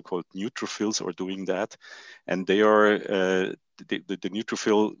burst, the so-called neutrophils are doing that. And they are, the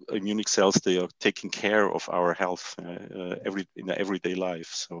neutrophil immune cells, they are taking care of our health in everyday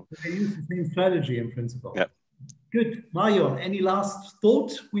life. So they use the same strategy in principle. Yeah. Good. Marion, any last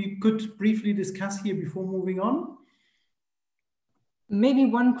thought we could briefly discuss here before moving on? Maybe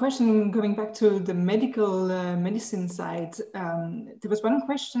one question going back to the medicine side. There was one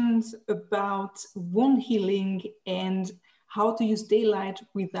question about wound healing and how to use daylight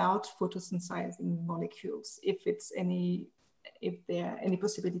without photosynthesizing molecules. If there are any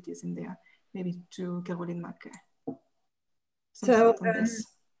possibilities in there, maybe to Caroline Maake. So,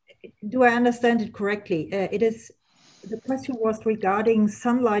 do I understand it correctly? The question was regarding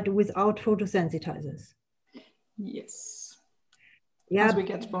sunlight without photosensitizers. Yes. Yeah. As we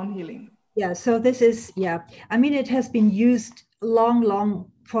get bone healing. Yeah, so this is, yeah, I mean, it has been used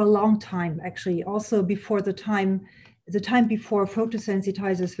for a long time, actually, also before the time before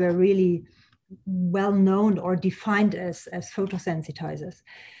photosensitizers were really well known or defined as photosensitizers.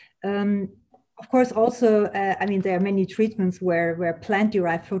 Of course, also, I mean, there are many treatments where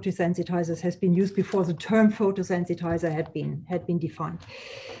plant-derived photosensitizers has been used before the term photosensitizer had been defined.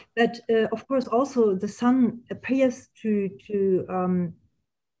 But of course, also the sun appears to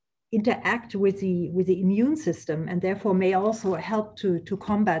interact with the immune system, and therefore may also help to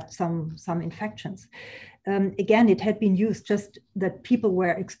combat some infections. Again, it had been used, just that people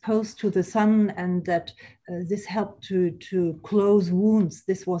were exposed to the sun, and that this helped to close wounds.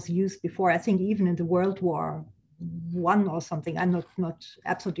 This was used before, I think, even in the World War I or something. I'm not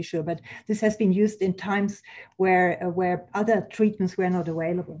absolutely sure, but this has been used in times where other treatments were not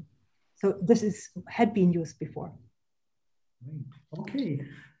available. So this had been used before. Okay,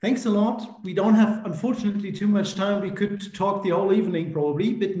 thanks a lot. We don't have, unfortunately, too much time. We could talk the whole evening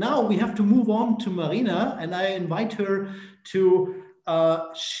probably, but now we have to move on to Marina, and I invite her to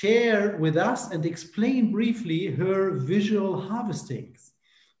share with us and explain briefly her visual harvestings.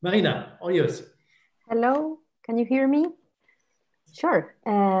 Marina, all yours. Hello, can you hear me? Sure.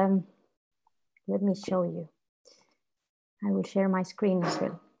 Let me show you. I will share my screen as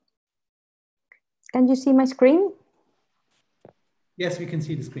well. Can you see my screen? Yes, we can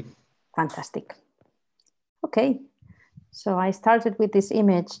see the screen. Fantastic. Okay, so I started with this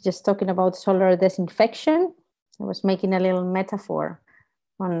image just talking about solar disinfection. I was making a little metaphor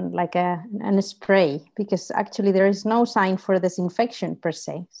on like a spray, because actually there is no sign for disinfection per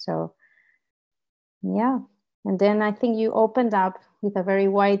se. So yeah, and then I think you opened up with a very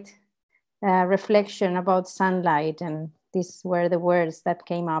white reflection about sunlight, and these were the words that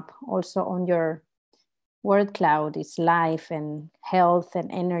came up also on your word cloud. Is life and health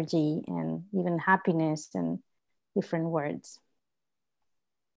and energy and even happiness and different words.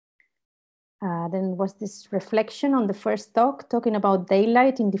 Then was this reflection on the first talk, talking about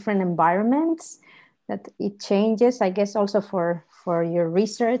daylight in different environments, that it changes, I guess, also for your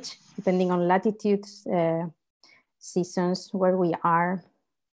research, depending on latitudes, seasons, where we are.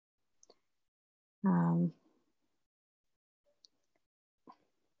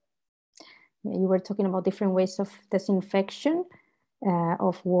 You were talking about different ways of disinfection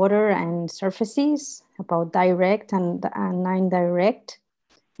of water and surfaces, about direct and indirect,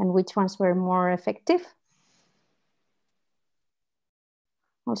 and which ones were more effective.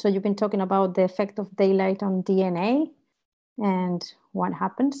 Also, you've been talking about the effect of daylight on DNA and what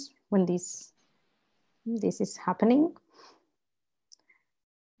happens when this is happening.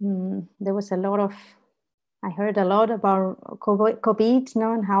 There was a lot of, I heard a lot about COVID, you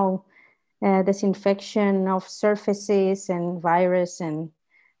know, and how disinfection of surfaces and virus, and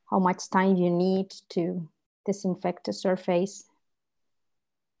how much time you need to disinfect a surface,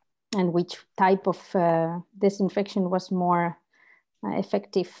 and which type of disinfection was more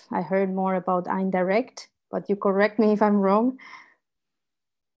effective. I heard more about indirect, but you correct me if I'm wrong.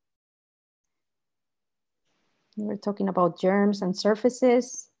 We're talking about germs and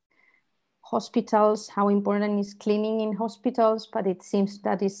surfaces, hospitals, how important is cleaning in hospitals, but it seems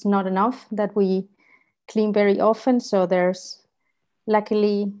that it's not enough, that we clean very often. So there's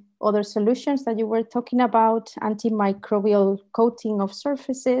luckily other solutions that you were talking about, antimicrobial coating of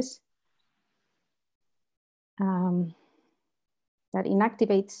surfaces, that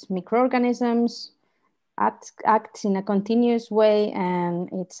inactivates microorganisms, acts in a continuous way, and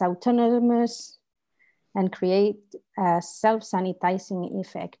it's autonomous and create a self-sanitizing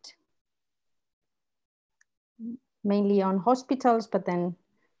effect. Mainly on hospitals, but then,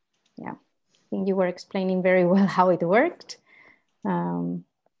 yeah, I think you were explaining very well how it worked, how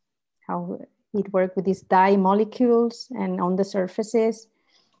it worked with these dye molecules and on the surfaces.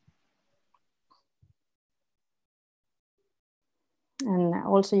 And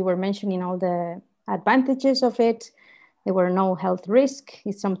also you were mentioning all the advantages of it. There were no health risk.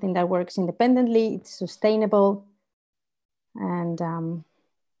 It's something that works independently. It's sustainable, and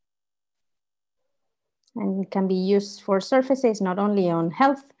it can be used for surfaces, not only on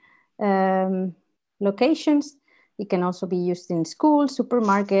health locations. It can also be used in schools,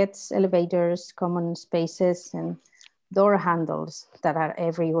 supermarkets, elevators, common spaces, and door handles that are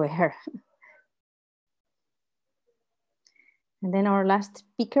everywhere. And then our last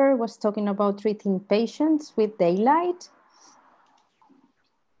speaker was talking about treating patients with daylight.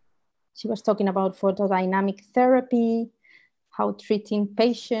 She was talking about photodynamic therapy, how treating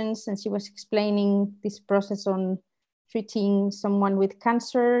patients, and she was explaining this process on treating someone with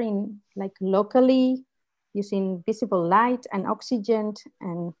cancer in like locally using visible light and oxygen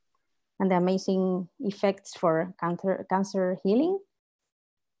and the amazing effects for cancer healing.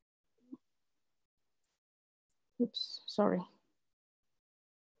 Oops, sorry.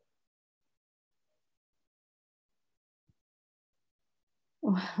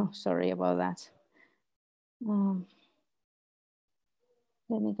 Oh, sorry about that.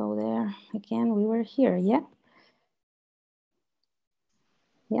 Let me go there again. We were here, yeah.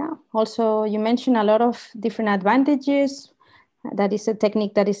 Yeah, also you mentioned a lot of different advantages. That is a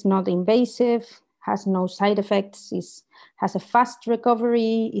technique that is not invasive, has no side effects, has a fast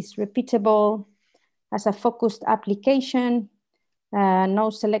recovery, is repeatable, has a focused application, no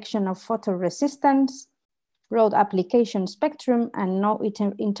selection of photoresistance, broad application spectrum, and no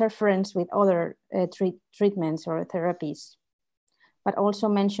interference with other treatments or therapies. But also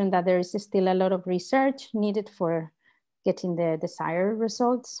mentioned that there is still a lot of research needed for getting the desired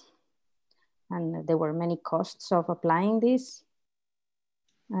results. And there were many costs of applying this.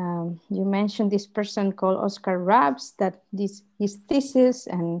 You mentioned this person called Oscar Rabs, that his thesis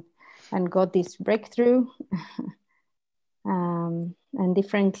and got this breakthrough. And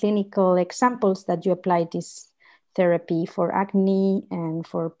different clinical examples that you applied this therapy for acne and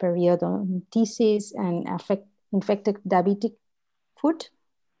for periodontitis and infected diabetic foot.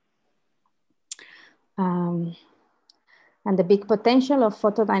 And the big potential of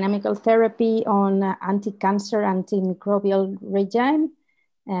photodynamic therapy on anti-cancer, antimicrobial regime.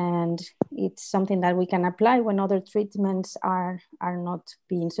 And it's something that we can apply when other treatments are not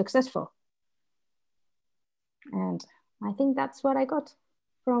being successful. And I think that's what I got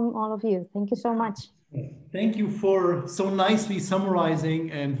from all of you. Thank you so much. Thank you for so nicely summarizing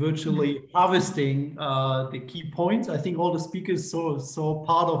and virtually harvesting the key points. I think all the speakers saw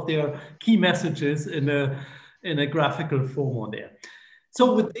part of their key messages in a graphical form on there.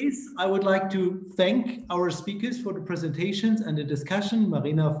 So with this, I would like to thank our speakers for the presentations and the discussion,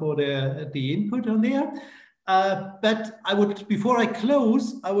 Marina for the input on there. But before I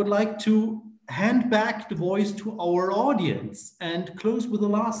close, I would like to hand back the voice to our audience and close with the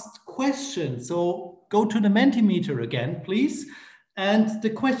last question. So go to the Mentimeter again, please. And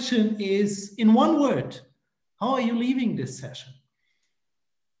the question is, in one word, how are you leaving this session?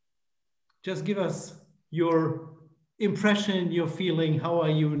 Just give us your impression, your feeling. How are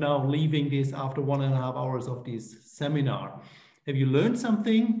you now leaving this after 1.5 hours of this seminar? Have you learned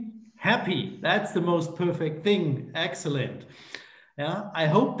something? Happy, that's the most perfect thing. Excellent. Yeah, I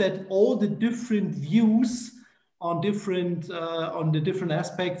hope that all the different views on the different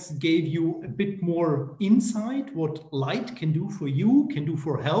aspects gave you a bit more insight what light can do for you, can do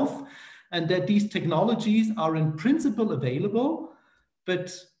for health, and that these technologies are in principle available,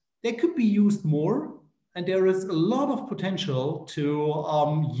 but they could be used more. And there is a lot of potential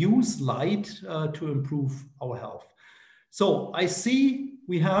to use light to improve our health. So I see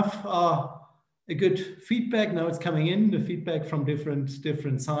we have a good feedback. Now it's coming in, the feedback from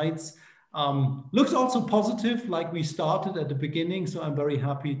different sides. Looks also positive, like we started at the beginning. So I'm very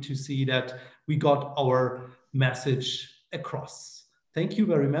happy to see that we got our message across. Thank you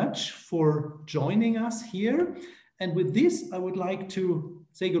very much for joining us here. And with this, I would like to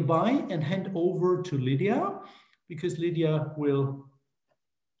say goodbye and hand over to Lydia, because Lydia will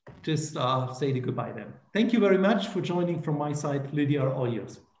just say the goodbye then. Thank you very much for joining from my side. Lydia, all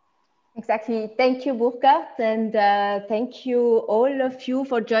yours. Exactly. Thank you, Burkhard. And thank you all of you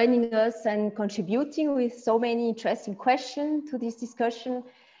for joining us and contributing with so many interesting questions to this discussion.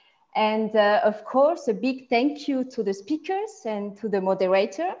 And of course, a big thank you to the speakers and to the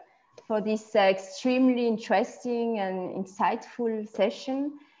moderator for this extremely interesting and insightful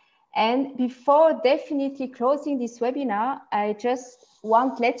session. And before definitely closing this webinar, I just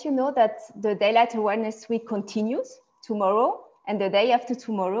want to let you know that the Daylight Awareness Week continues tomorrow and the day after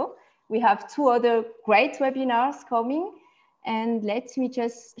tomorrow. We have 2 other great webinars coming. And let me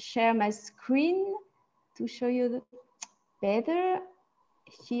just share my screen to show you better.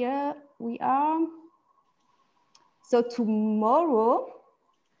 Here we are. So tomorrow,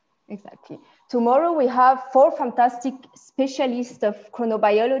 exactly. Tomorrow we have 4 fantastic specialists of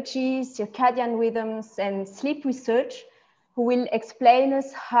chronobiology, circadian rhythms, and sleep research who will explain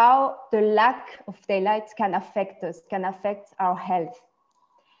us how the lack of daylight can affect us, can affect our health.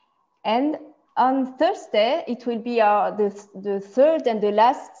 And on Thursday, it will be the third and the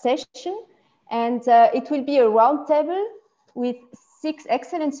last session. And it will be a roundtable with 6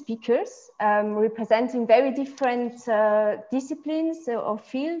 excellent speakers representing very different disciplines or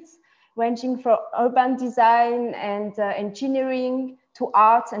fields, ranging from urban design and engineering to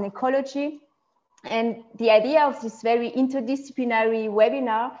art and ecology. And the idea of this very interdisciplinary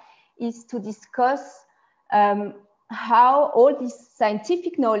webinar is to discuss how all this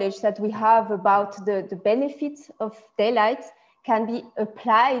scientific knowledge that we have about the benefits of daylight can be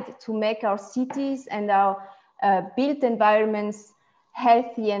applied to make our cities and our built environments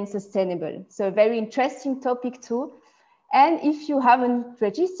healthy and sustainable. So a very interesting topic too. And if you haven't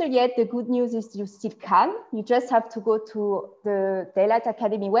registered yet, the good news is you still can. You just have to go to the Daylight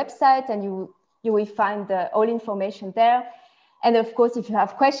Academy website and you will find all information there. And of course, if you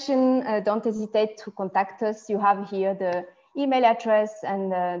have questions, don't hesitate to contact us. You have here the email address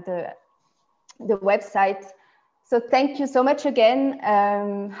and the website. So thank you so much again.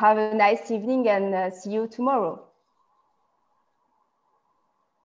 Have a nice evening and see you tomorrow.